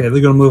 Okay,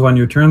 they're gonna move on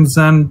your turns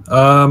then.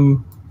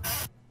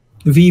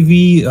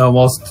 Vivi,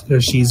 whilst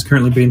she's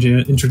currently being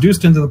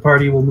introduced into the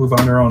party, will move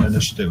on her own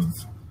initiative.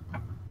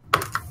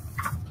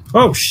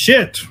 Oh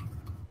shit!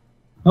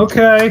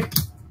 Okay.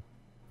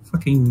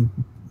 Fucking.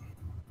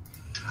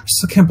 I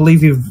still can't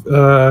believe you've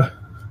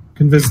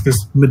convinced this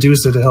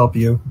Medusa to help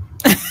you.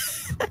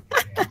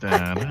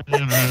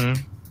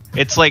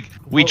 It's like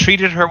we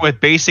treated her with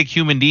basic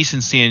human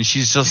decency, and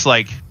she's just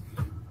like.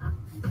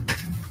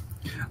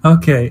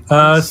 Okay,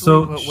 Honestly,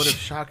 so. what would have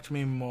shocked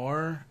me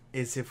more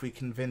is if we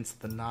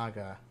convinced the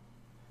Naga.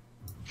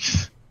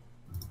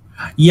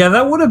 Yeah,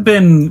 that would have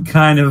been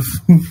kind of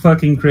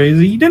fucking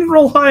crazy. You didn't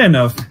roll high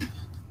enough.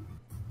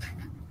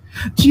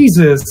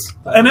 Jesus.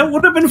 And it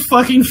would have been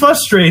fucking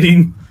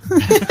frustrating.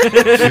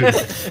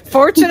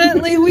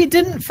 Fortunately, we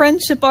didn't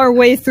friendship our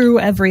way through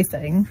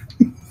everything.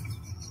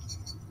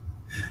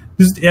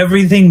 Just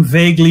everything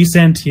vaguely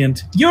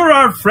sentient. You're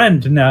our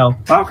friend now.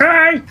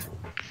 Okay.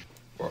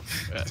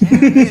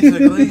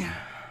 Basically. Do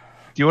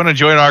you want to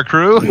join our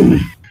crew?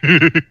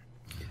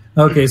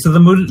 Okay, so the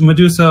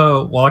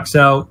Medusa walks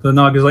out. The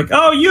Naga's like,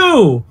 "Oh,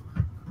 you!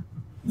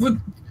 What?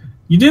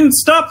 You didn't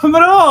stop him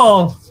at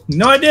all."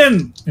 No, I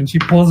didn't. And she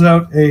pulls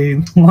out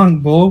a long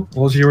bow.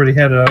 Well, she already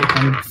had it out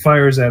and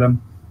fires at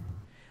him.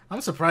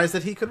 I'm surprised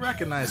that he could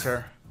recognize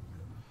her.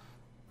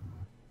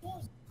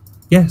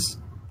 Yes.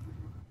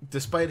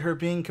 Despite her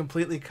being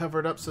completely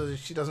covered up so that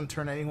she doesn't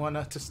turn anyone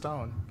to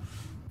stone.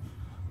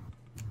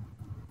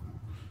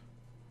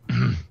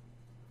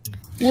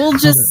 We'll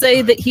just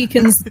say that he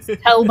can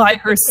tell by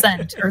her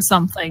scent or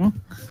something.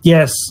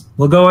 Yes,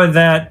 we'll go with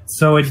that.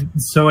 So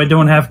I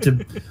don't have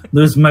to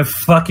lose my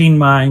fucking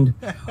mind.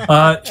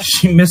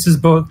 She misses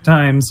both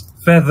times.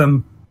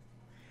 Feather.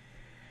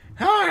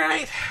 All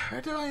right,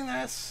 we're doing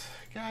this.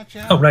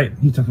 Gotcha. Oh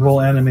right, need to roll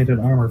animated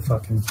armor.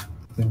 Fucking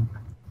thing.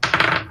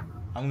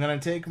 I'm gonna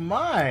take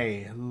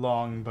my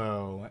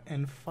longbow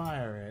and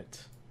fire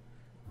it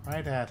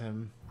right at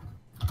him.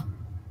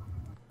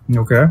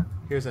 Okay.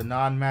 Here's a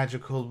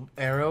non-magical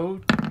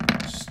arrow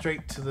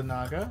straight to the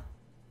Naga.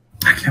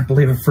 I can't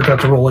believe I forgot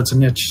to roll its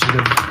niche.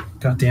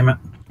 God damn it.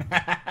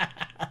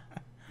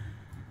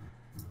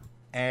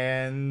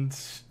 And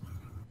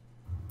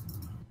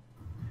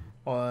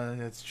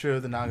well, it's true.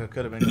 The Naga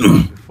could have been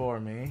going before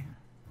me.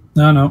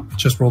 No,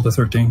 just rolled a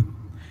 13.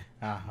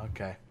 Ah,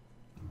 okay.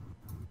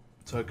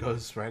 So it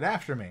goes right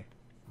after me.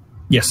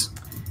 Yes.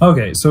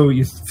 Okay, so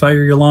you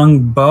fire your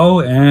long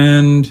bow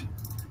and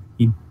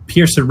you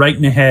pierce it right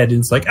in the head. And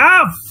it's like,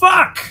 ah,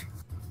 fuck!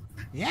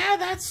 Yeah,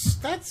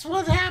 that's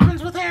what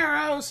happens with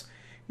arrows.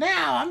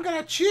 Now I'm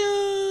gonna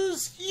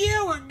choose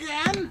you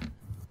again.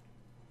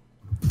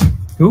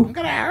 Who? I'm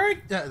gonna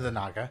hurt the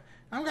Naga.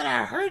 I'm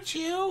gonna hurt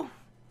you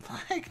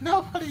like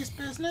nobody's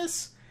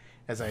business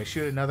as I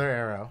shoot another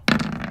arrow.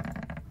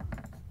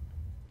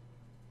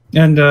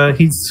 And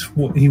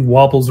he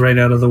wobbles right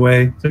out of the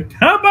way. It's like,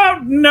 how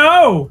about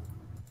no?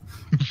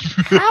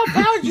 How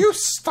about you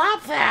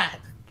stop that?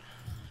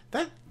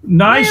 That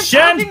I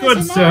shan't,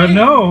 good sir,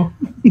 no.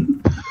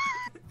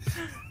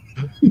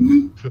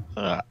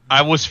 I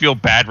almost feel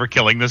bad for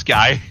killing this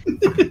guy.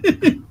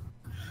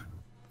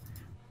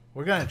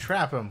 We're gonna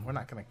trap him. We're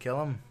not gonna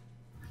kill him.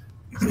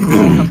 So he's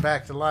gonna come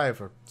back to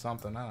life or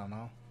something. I don't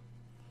know.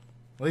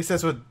 At least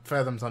that's what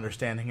Fathom's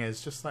understanding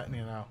is. Just letting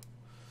you know.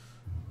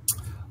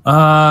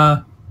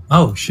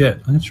 Oh shit,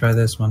 I'm gonna try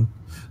this one.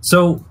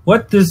 So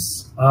what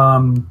does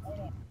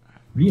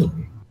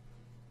really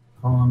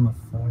column of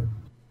 5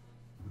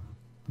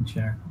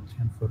 check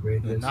 10-foot The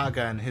radius.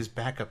 Naga and his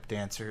backup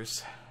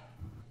dancers.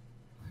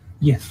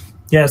 Yes,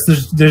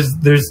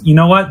 there's you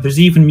know what, there's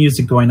even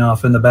music going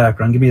off in the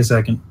background. Give me a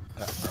second.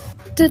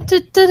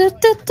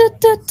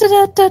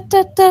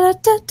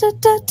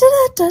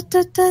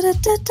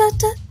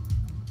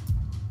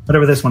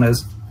 Whatever this one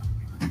is.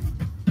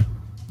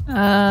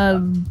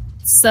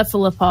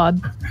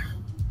 Cephalopod.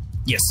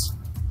 Yes.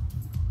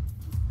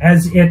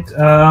 As it,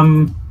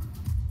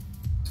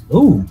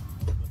 Ooh.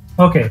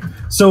 Okay.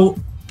 So,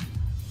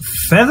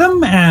 Feather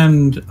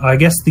and I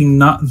guess the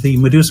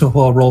Medusa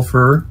will roll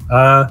for,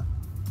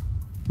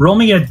 roll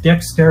me a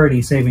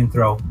dexterity saving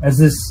throw. As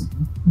this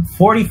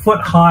 40-foot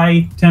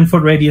high,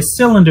 10-foot radius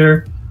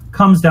cylinder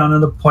comes down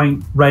on the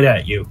point right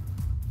at you.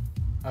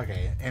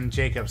 Okay, and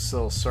Jacob's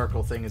little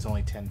circle thing is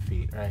only 10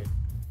 feet, right?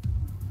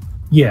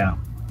 Yeah.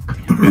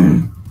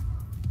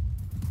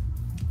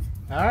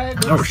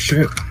 Alright, Oh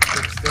shit.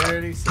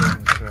 dexterity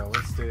saving throw.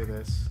 Let's do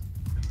this.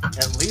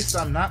 At least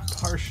I'm not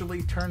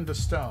partially turned to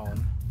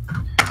stone.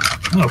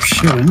 Oh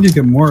shit, I need to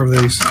get more of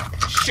these.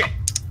 Shit.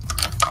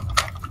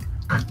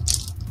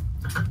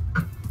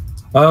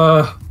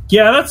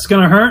 Yeah, that's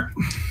gonna hurt.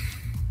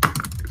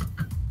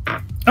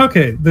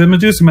 Okay, the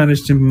Medusa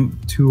managed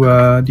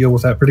to deal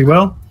with that pretty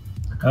well.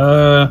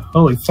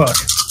 Holy fuck.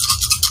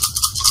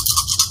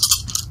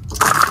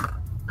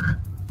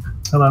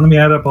 Hold on, let me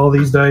add up all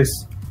these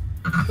dice.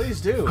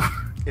 Please do.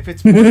 If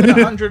it's more than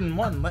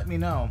 101, let me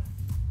know.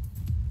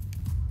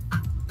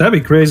 That'd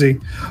be crazy.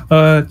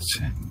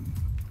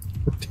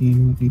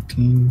 14,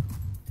 18,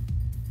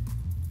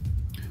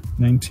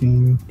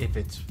 19, If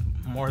it's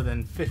more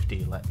than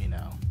 50, let me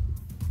know.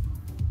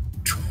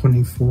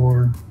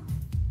 24.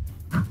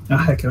 Oh,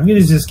 heck, I'm gonna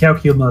use this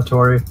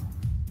calculatory.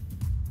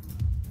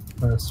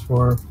 Plus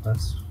 4,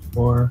 plus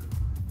 4,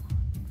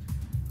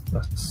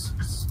 plus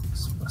 6,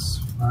 plus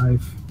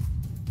 5,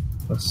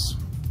 plus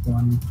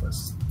 1,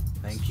 plus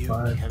Thank you,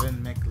 5.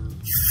 Kevin MacLeod.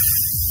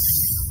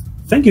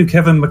 Thank you,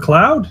 Kevin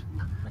MacLeod.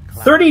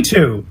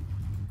 32.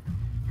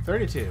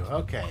 32.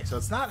 Okay, so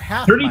it's not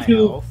half 32. my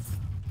health.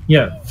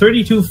 Yeah,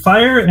 32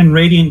 fire and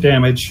radiant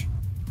damage.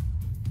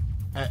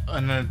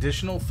 An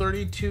additional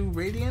 32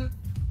 radiant?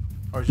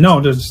 Or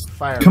No, just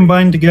fire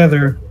combined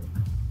together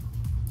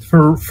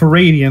for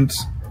radiant.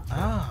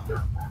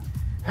 Oh.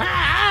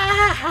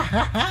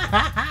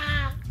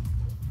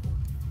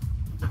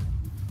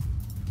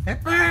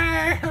 It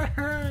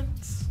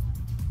burns.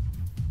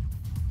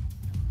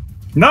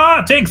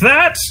 Nah, take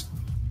that!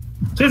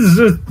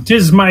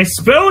 Tis my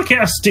spell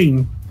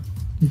casting.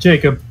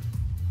 Jacob.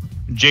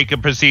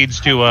 Jacob proceeds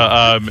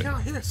to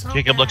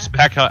Jacob looks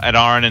back at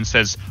Arn and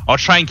says, "I'll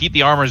try and keep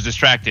the armors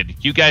distracted.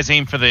 You guys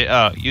aim for the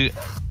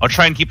I'll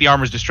try and keep the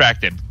armors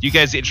distracted. You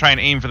guys try and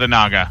aim for the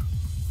Naga."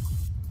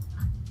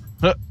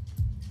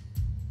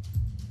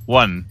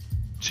 1,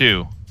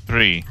 2,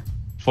 3,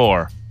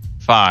 4,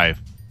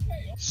 5,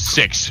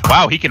 6.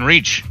 Wow, he can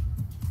reach.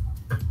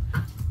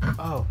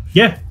 Oh,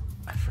 Yeah.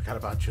 I forgot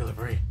about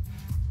Julie.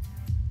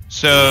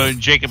 So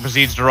Jacob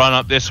proceeds to run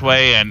up this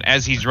way, and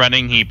as he's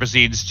running, he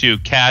proceeds to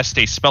cast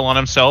a spell on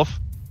himself,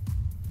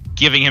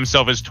 giving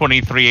himself his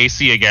 23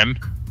 AC again.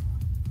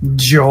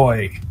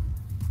 Joy.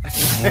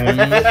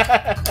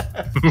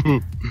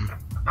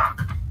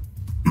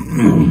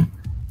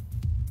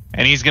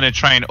 And he's gonna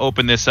try and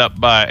open this up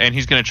by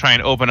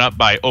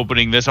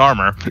opening this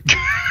armor.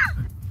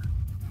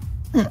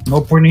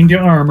 Opening the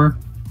armor.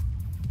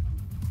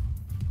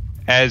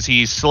 As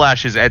he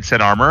slashes Ed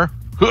said armor.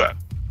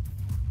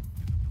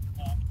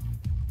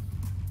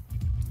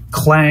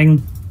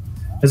 Clang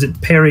as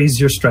it parries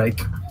your strike.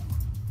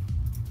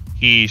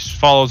 He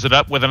follows it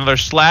up with another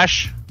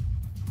slash.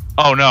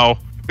 Oh no.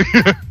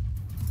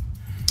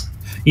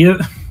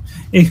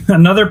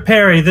 Another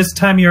parry. This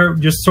time your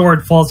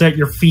sword falls at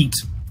your feet.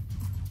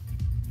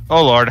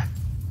 Oh Lord.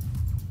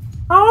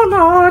 Oh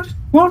Lord,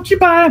 won't you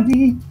buy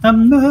me a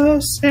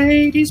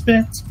Mercedes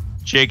Benz?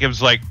 Jacob's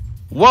like,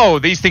 whoa,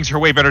 these things are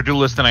way better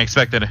duelists than I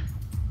expected.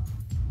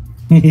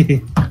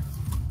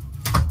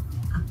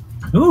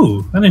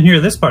 Ooh, I didn't hear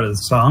this part of the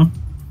song.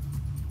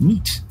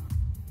 Neat.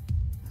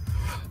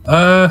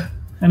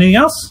 Anything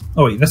else?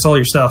 Oh wait, that's all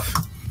your stuff.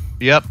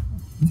 Yep.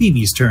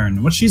 Vivi's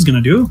turn. What she's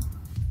gonna do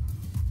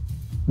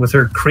with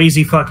her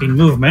crazy fucking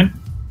movement.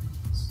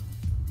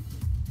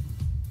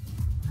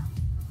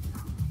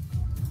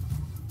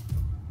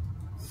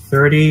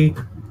 $30,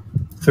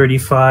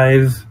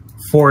 $35,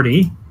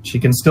 $40. She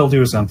can still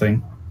do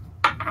something.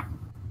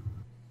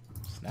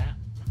 Snap.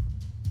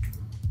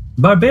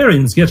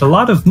 Barbarians get a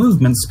lot of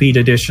movement speed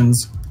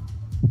additions.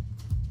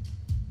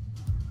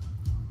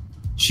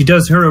 She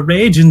does her a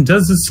rage and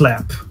does a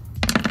slap.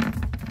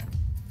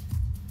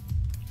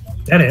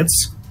 That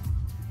hits.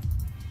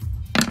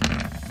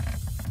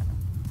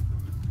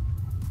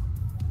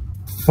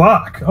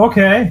 Fuck,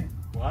 okay.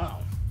 Wow.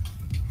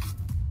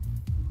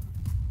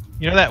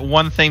 You know that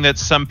one thing that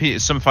some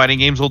fighting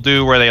games will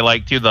do where they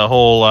like do the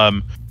whole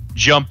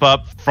jump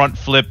up, front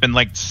flip, and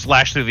like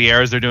slash through the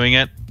air as they're doing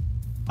it?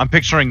 I'm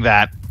picturing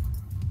that.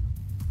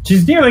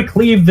 She's nearly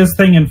cleaved this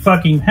thing in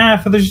fucking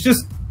half, and there's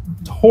just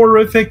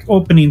horrific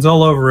openings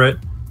all over it.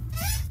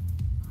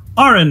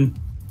 Aaron,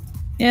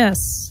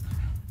 Yes.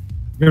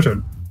 your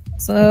turn.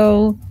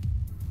 So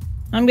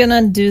I'm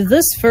gonna do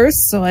this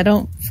first so I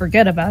don't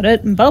forget about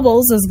it. And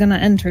Bubbles is gonna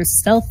enter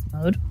stealth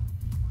mode.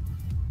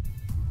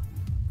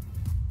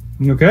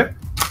 You okay?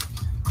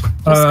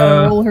 Just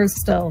gotta roll her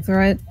stealth,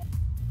 right?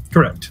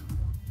 Correct.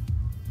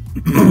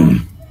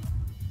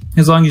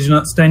 As long as you're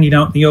not standing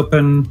out in the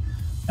open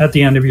at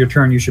the end of your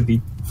turn, you should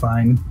be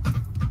fine.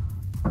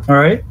 All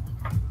right.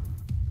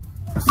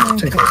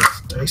 Take all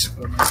this dice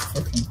out of my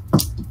fucking.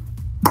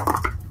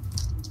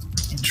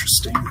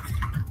 Interesting.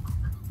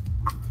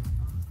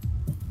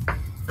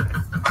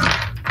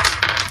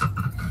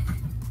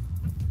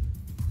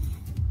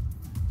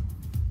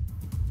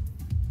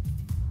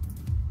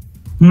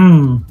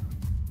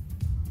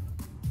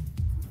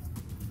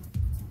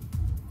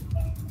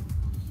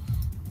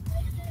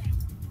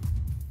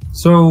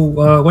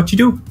 So, what you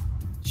do?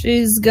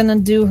 She's gonna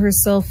do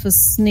herself a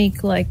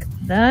sneak like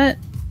that,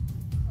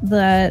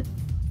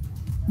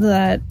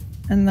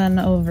 and then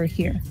over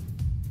here.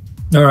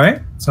 All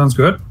right, sounds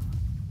good.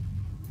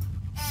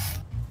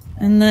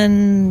 And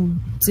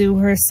then do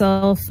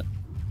herself...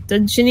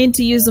 Did she need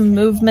to use a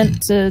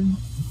movement to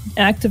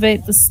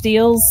activate the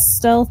steal's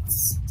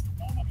stealths?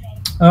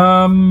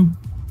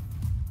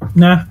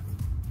 Nah.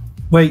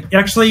 Wait,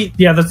 actually,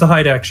 yeah, that's the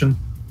hide action.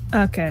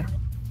 Okay.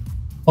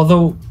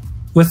 Although,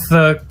 with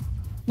the...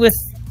 With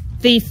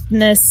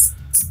thiefness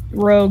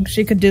rogue,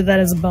 she could do that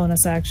as a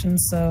bonus action,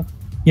 so...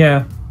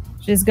 Yeah.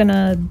 She's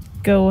gonna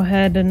go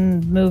ahead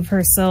and move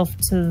herself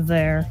to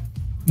there.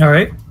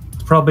 Alright.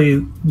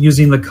 Probably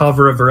using the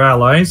cover of her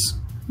allies.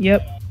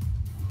 Yep.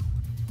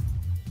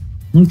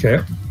 Okay.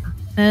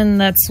 And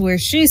that's where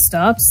she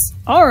stops.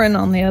 Auron,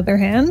 on the other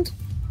hand,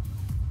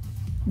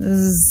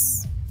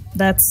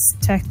 that's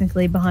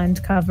technically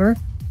behind cover.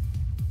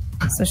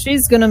 So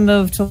she's gonna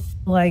move to,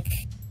 like,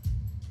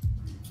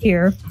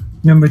 here.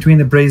 In between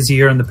the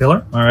brazier and the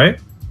pillar. Alright.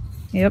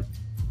 Yep.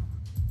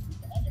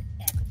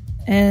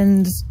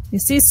 And you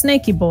see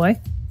Snaky Boy.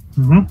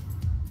 Mm-hmm.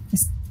 You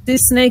see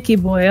Snaky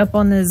Boy up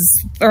on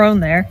his throne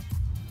there.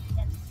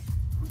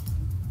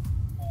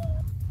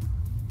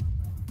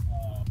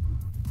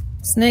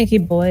 Snaky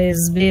Boy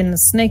is being a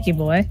snaky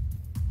boy.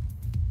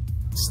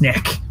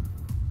 Snack.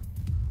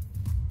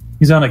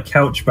 He's on a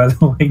couch, by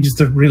the way. Just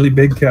a really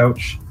big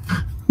couch.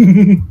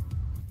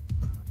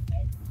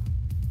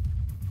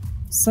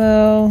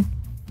 So...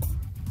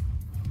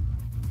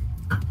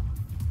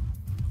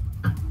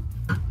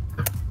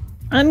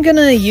 I'm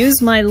gonna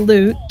use my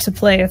loot to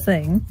play a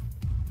thing.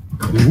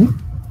 Ooh.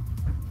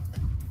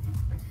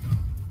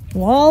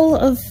 Wall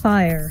of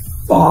Fire.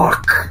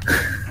 Fuck.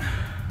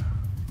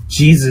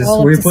 Jesus,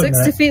 Wall where up are you to putting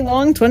 60 that? feet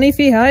long, 20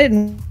 feet high,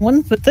 and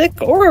 1 foot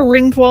thick, or a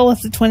ringed wall up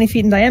to 20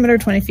 feet in diameter,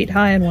 20 feet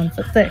high, and 1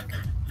 foot thick.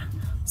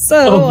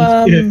 So,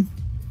 Oh, shit.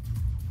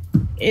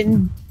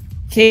 in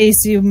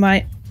case you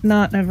might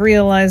not have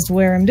realized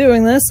where I'm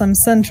doing this, I'm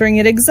centering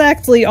it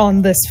exactly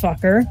on this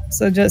fucker.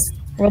 So just,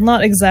 well,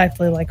 not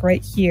exactly, like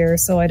right here,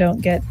 so I don't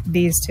get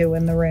these two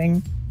in the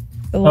ring.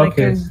 But like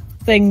Okay.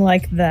 a thing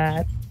like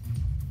that.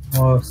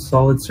 Oh,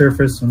 solid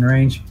surface and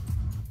range.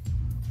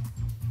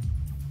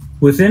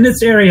 Within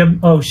its area...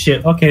 Oh,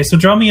 shit. Okay, so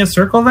draw me a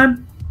circle,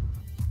 then?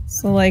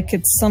 So like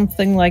it's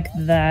something like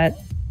that.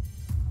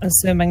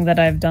 Assuming that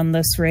I've done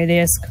this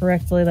radius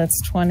correctly, that's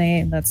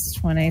 20, that's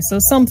 20. So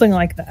something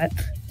like that.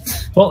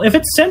 Well, if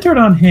it's centered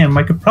on him,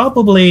 I could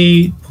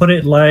probably put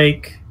it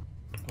like...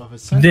 Well, if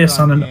it's centered This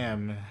on an-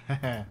 him.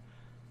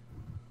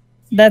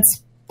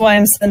 That's why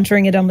I'm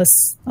centering it on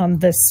this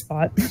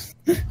spot.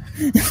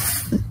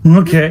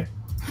 Okay.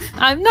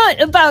 I'm not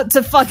about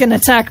to fucking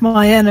attack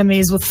my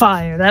enemies with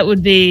fire. That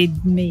would be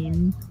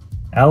mean.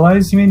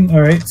 Allies, you mean?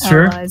 Alright,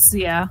 sure. Allies,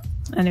 yeah.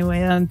 Anyway,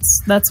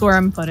 that's where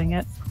I'm putting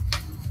it.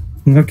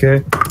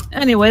 Okay.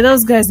 Anyway,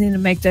 those guys need to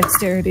make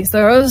dexterity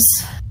throws.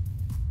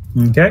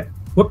 Okay.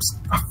 Whoops.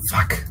 Oh,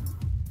 fuck.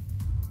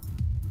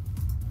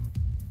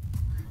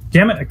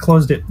 Damn it, I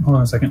closed it. Hold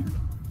on a second.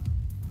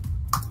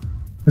 I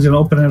was going to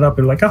open it up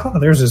and like, aha,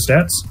 there's his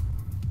stats.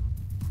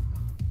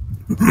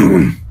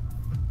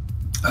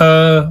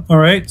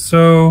 Alright,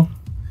 so...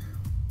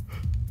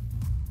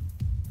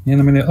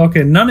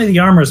 Okay, none of the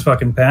armor's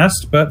fucking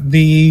passed, but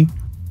the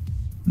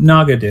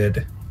Naga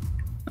did.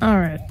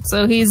 Alright,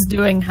 so he's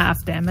doing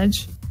half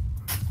damage.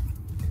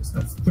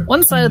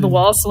 One side of the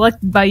wall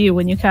selected by you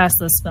when you cast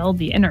the spell,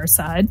 the inner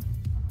side.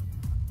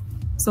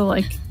 So,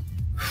 like,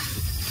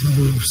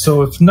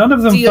 So if none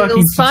of them fucking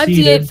deals 5d8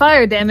 succeeded...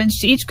 fire damage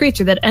to each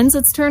creature that ends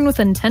its turn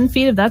within 10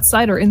 feet of that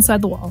side or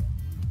inside the wall.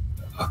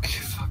 Okay,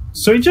 fuck.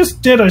 So he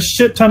just did a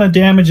shit ton of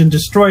damage and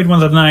destroyed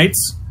one of the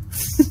knights.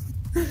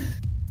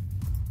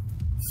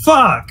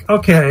 Fuck,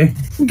 okay.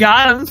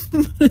 Got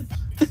him.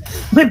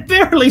 I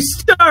barely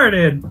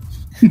started.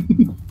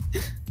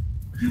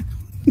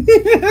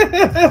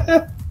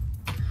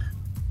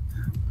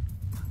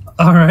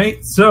 Alright,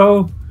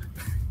 so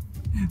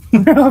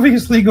we're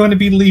obviously going to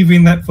be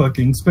leaving that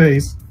fucking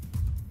space.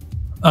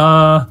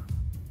 Let's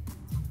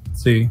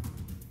see.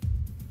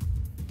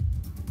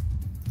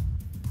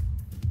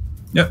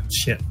 Yep,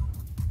 shit.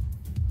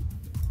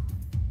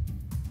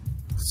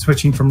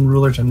 Switching from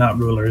ruler to not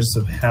ruler is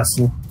a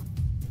hassle.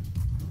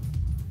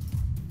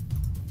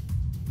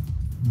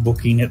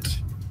 Booking it.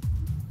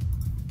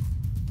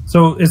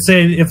 So it's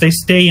a, if they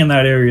stay in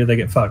that area, they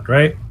get fucked,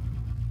 right?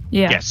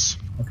 Yeah. Yes.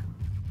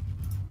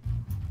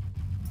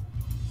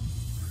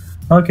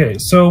 Okay,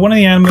 so one of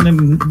the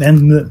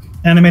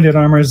animated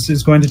armors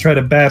is going to try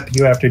to bap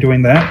you after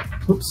doing that.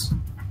 Oops.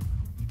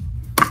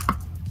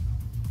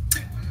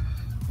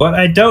 But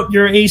I doubt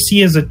your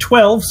AC is a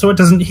 12, so it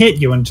doesn't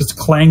hit you and just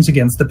clangs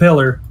against the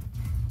pillar.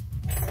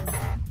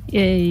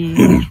 Yay.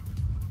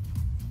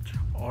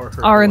 Or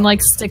her Auron, like,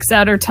 blood. sticks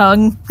out her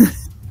tongue.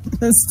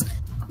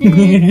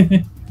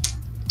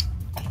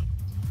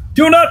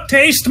 Do not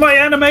taste my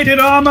animated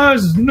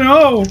armors!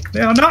 No, they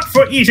are not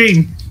for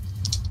eating!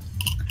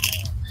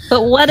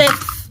 But what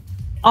if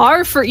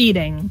are for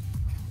eating?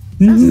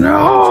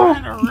 No!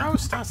 Trying to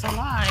roast us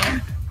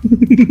alive.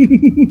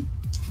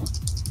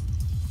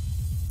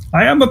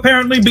 I am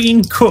apparently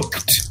being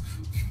cooked.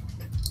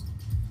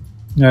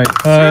 All right.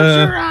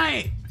 Serves you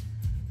right.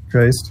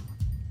 Christ.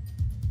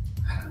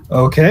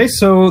 Okay,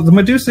 so the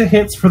Medusa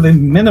hits for the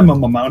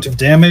minimum amount of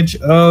damage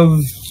of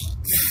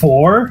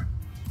 4.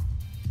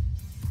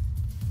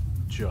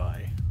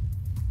 Joy.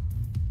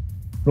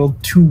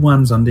 Rolled 2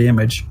 1s on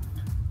damage.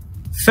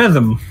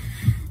 Feathem.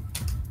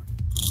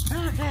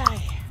 Okay.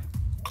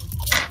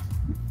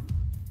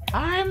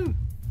 I'm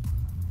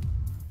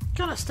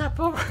gonna step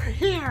over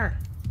here.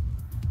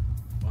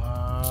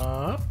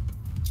 Up.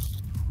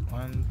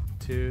 1,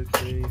 2,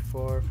 3,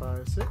 4,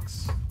 5,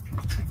 6.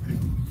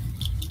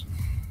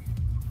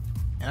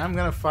 And I'm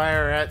gonna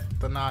fire at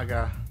the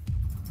Naga.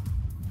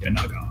 Yeah,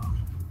 Naga.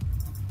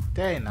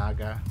 Day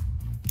Naga.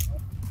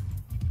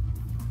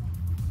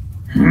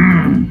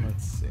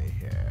 Let's see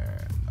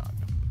here. Naga.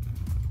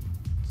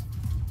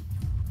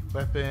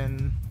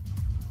 Weapon.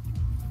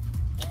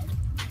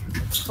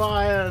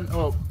 Fire.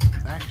 Oh,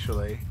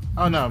 actually.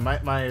 Oh no,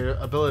 my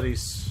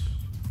ability's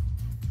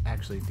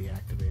actually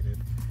deactivated.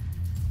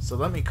 So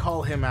let me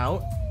call him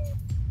out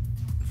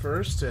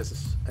first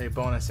as a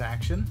bonus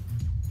action.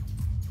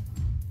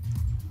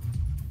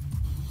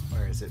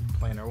 Where is it?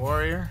 Planar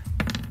Warrior.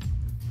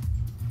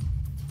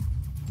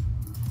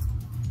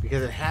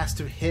 Because it has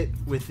to hit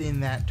within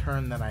that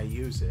turn that I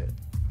use it.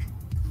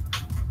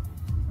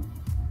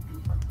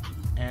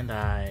 And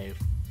I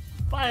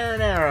fire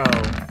an arrow.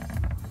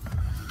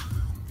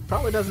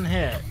 Probably doesn't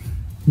hit.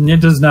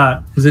 It does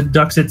not, as it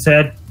ducks its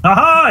head.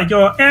 Aha!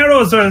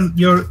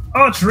 Your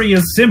archery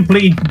is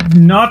simply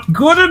not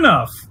good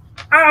enough.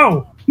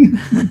 Ow!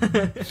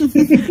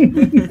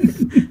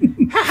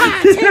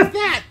 Haha, take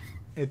that!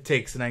 It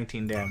takes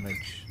 19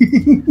 damage.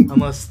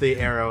 Unless the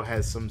arrow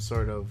has some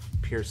sort of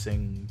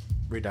piercing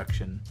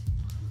reduction.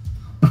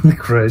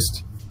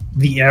 Christ.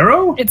 The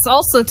arrow? It's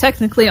also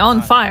technically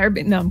on fire,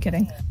 but no, I'm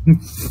kidding.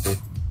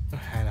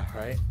 I know,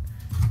 right?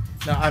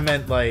 No, I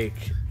meant like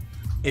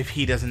if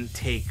he doesn't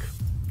take,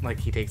 like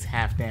he takes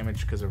half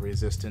damage because of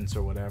resistance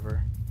or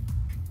whatever.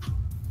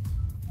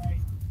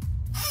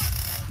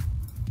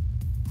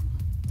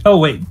 Oh,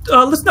 wait.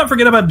 Let's not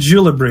forget about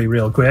Julibri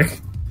real quick.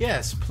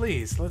 Yes,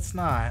 please, let's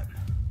not.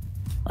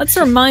 Let's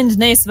remind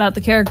Nace about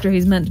the character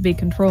he's meant to be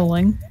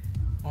controlling.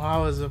 Well, I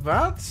was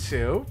about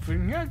to.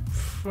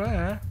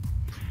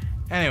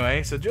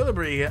 Anyway, so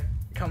Julibri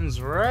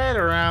comes right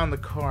around the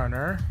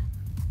corner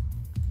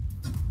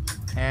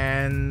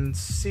and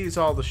sees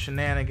all the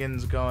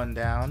shenanigans going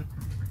down.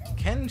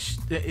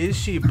 Is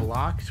she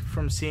blocked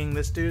from seeing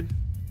this dude?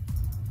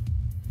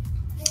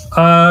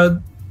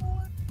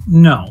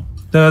 No.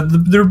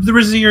 The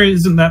Brazier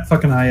isn't that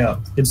fucking high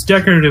up. It's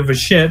decorative as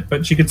shit,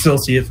 but she could still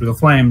see it through the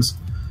flames.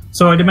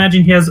 So I'd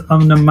imagine he has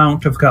an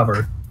amount of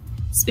cover.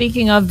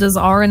 Speaking of, does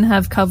Aaron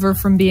have cover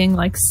from being,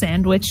 like,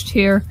 sandwiched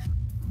here?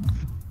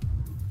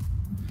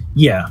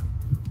 Yeah.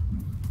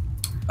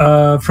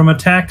 From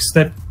attacks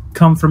that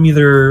come from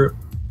either,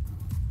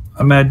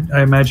 I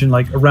imagine,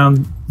 like,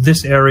 around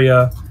this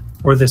area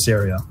or this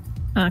area.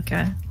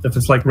 Okay. If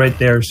it's, like, right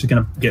there, she's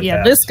gonna get Yeah,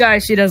 past. this guy,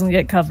 she doesn't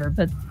get cover,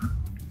 but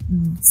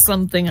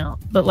something else.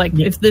 But, like,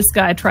 Yeah. if this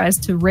guy tries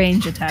to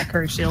range attack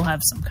her, she'll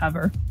have some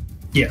cover.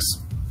 Yes.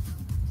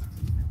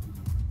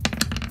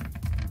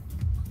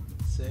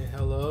 Say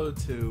hello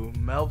to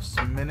Melf's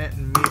Minute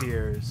and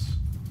Meteors.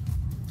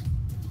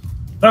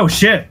 Oh,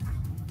 shit.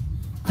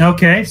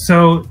 Okay,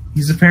 so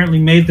he's apparently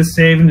made the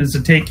save and is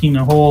taking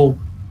a whole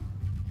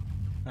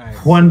Alright,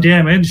 1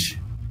 damage.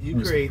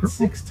 you create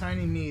 6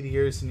 tiny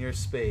meteors in your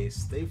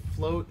space. They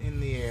float in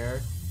the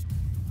air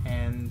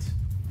and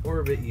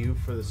orbit you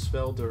for the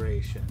spell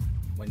duration.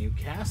 When you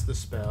cast the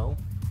spell,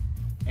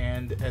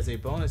 and as a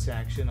bonus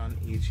action on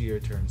each of your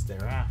turns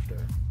thereafter,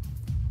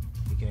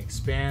 you can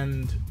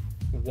expand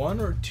 1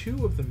 or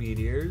 2 of the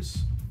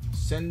meteors,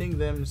 sending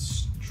them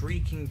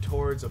streaking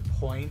towards a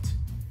point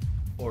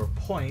or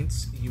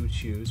points you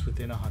choose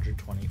within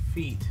 120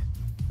 feet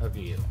of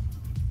you.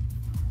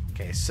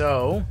 Okay,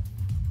 so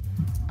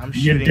I'm You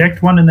shooting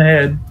decked 1 in the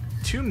head.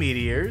 2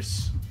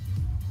 meteors,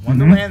 1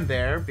 to land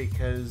there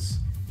because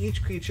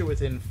each creature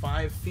within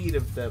 5 feet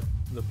of the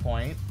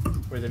point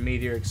where the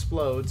meteor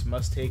explodes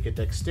must take a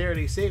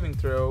dexterity saving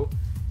throw.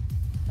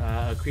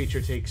 A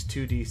creature takes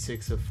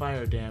 2d6 of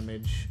fire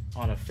damage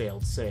on a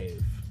failed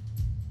save.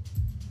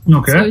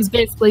 Okay. So he's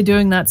basically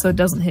doing that so it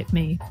doesn't hit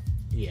me.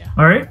 Yeah.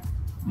 Alright.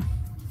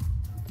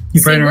 You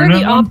See, fighting we're around the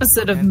that one?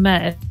 opposite of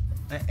Met.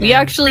 We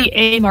And- actually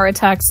aim our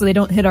attacks so they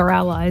don't hit our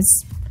allies.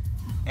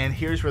 And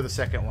here's where the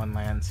second one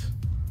lands.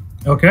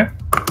 Okay.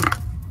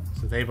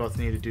 So they both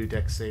need to do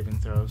dex saving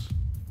throws.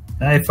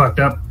 I fucked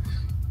up.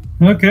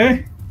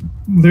 Okay.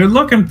 They're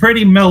looking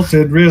pretty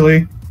melted,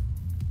 really.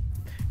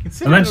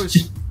 Considering that's it was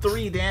just-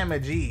 3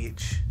 damage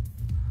each.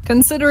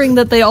 Considering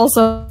that they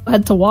also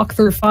had to walk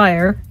through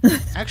fire.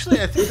 Actually,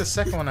 I think the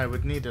second one I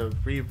would need to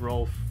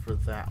re-roll for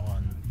that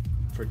one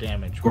for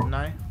damage, wouldn't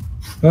I?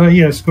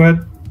 Yes, go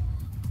ahead.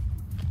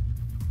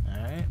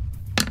 Alright.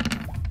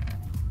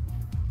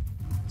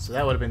 So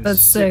that would have been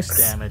That's 6 6.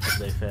 damage if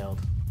they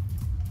failed.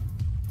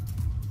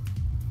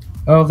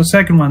 Oh, the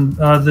second one.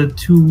 The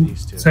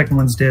These two. second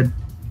ones did.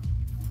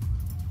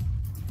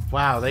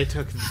 Wow, they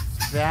took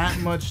that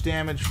much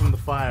damage from the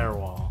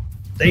firewall.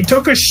 They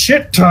took a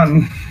shit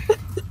ton.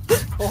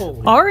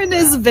 Holy Arin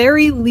is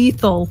very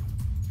lethal.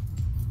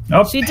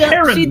 She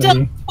Apparently.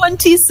 dealt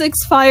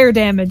 26 fire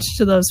damage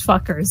to those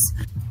fuckers.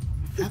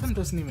 Fathom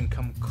doesn't even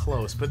come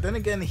close, but then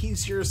again,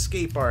 he's your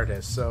escape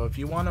artist, so if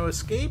you want to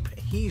escape,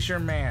 he's your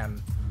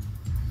man.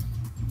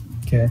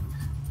 Okay.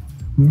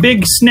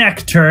 Big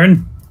snack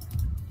turn.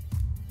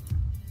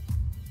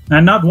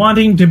 And not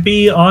wanting to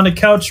be on a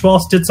couch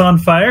whilst it's on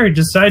fire, he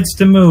decides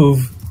to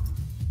move.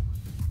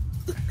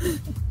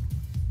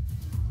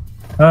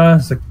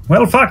 It's like,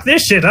 well, fuck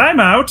this shit, I'm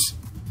out.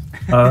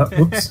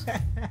 Oops.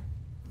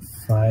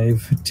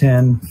 5,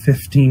 10,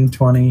 15,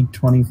 20,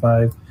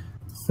 25,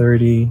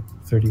 30,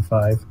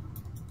 35.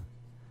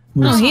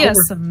 Oh, he has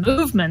some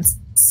movements.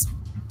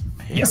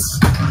 Yes.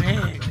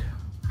 Big.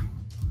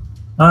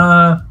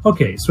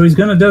 Okay, so he's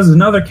gonna does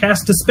another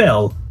cast a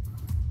spell.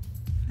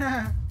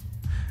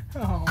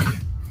 Oh.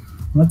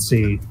 Let's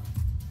see.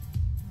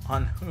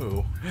 On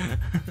who?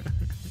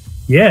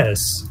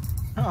 Yes.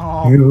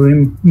 Oh.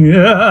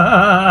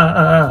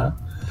 Yeah.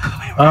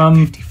 We're at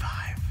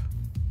 55.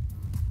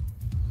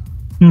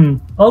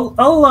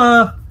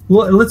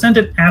 Let's end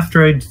it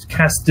after I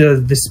cast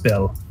this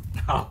spell.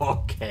 Oh,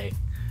 okay.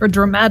 For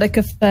dramatic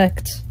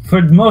effect.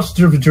 For most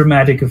of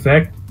dramatic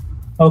effect.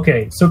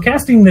 Okay, so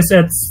casting this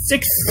at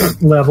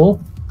 6th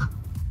level.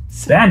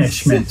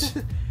 Banishment.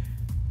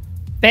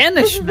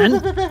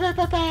 Banishment?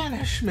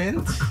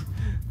 Banishment.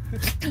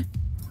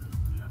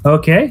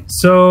 Okay,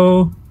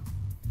 so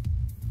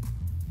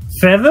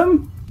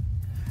Fathom,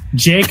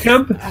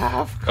 Jacob,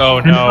 Oh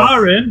and no.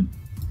 Arin,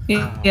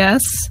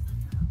 Yes.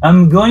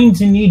 I'm going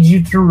to need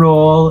you to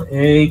roll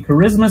a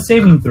charisma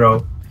saving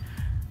throw.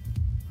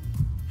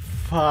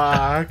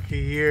 Fuck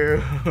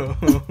you.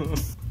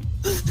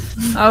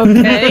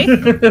 Okay.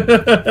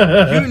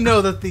 You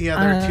know that the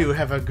other two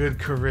have a good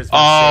charisma.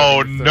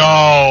 Oh saving throw.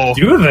 no.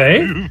 Do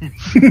they?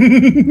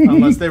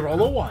 Unless they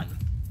roll a 1.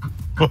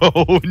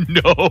 Oh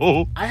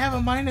no. I have a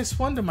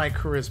 -1 to my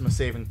charisma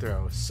saving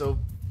throw, so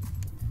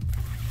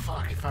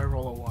fuck if I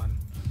roll a 1.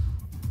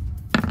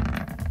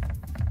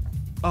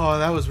 Oh,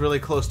 that was really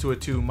close to a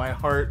 2. My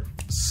heart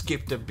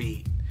skipped a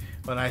beat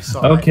when I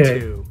saw that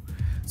 2.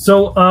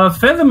 So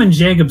Fathom and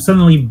Jacob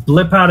suddenly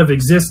blip out of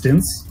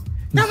existence.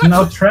 They're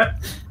now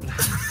trapped.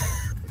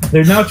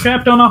 They're now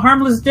trapped on a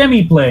harmless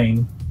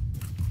demi-plane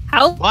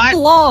How What?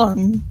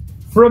 long?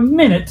 for a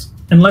minute,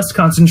 unless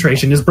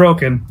concentration is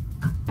broken.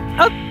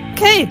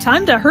 Okay,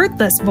 time to hurt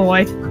this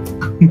boy.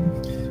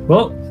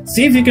 Well,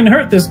 see if you can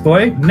hurt this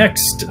boy.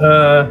 Next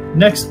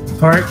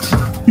part.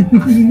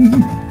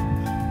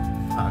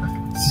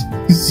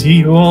 See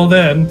you all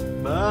then.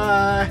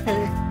 Bye.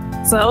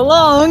 So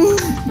long.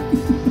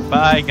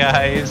 Bye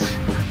guys.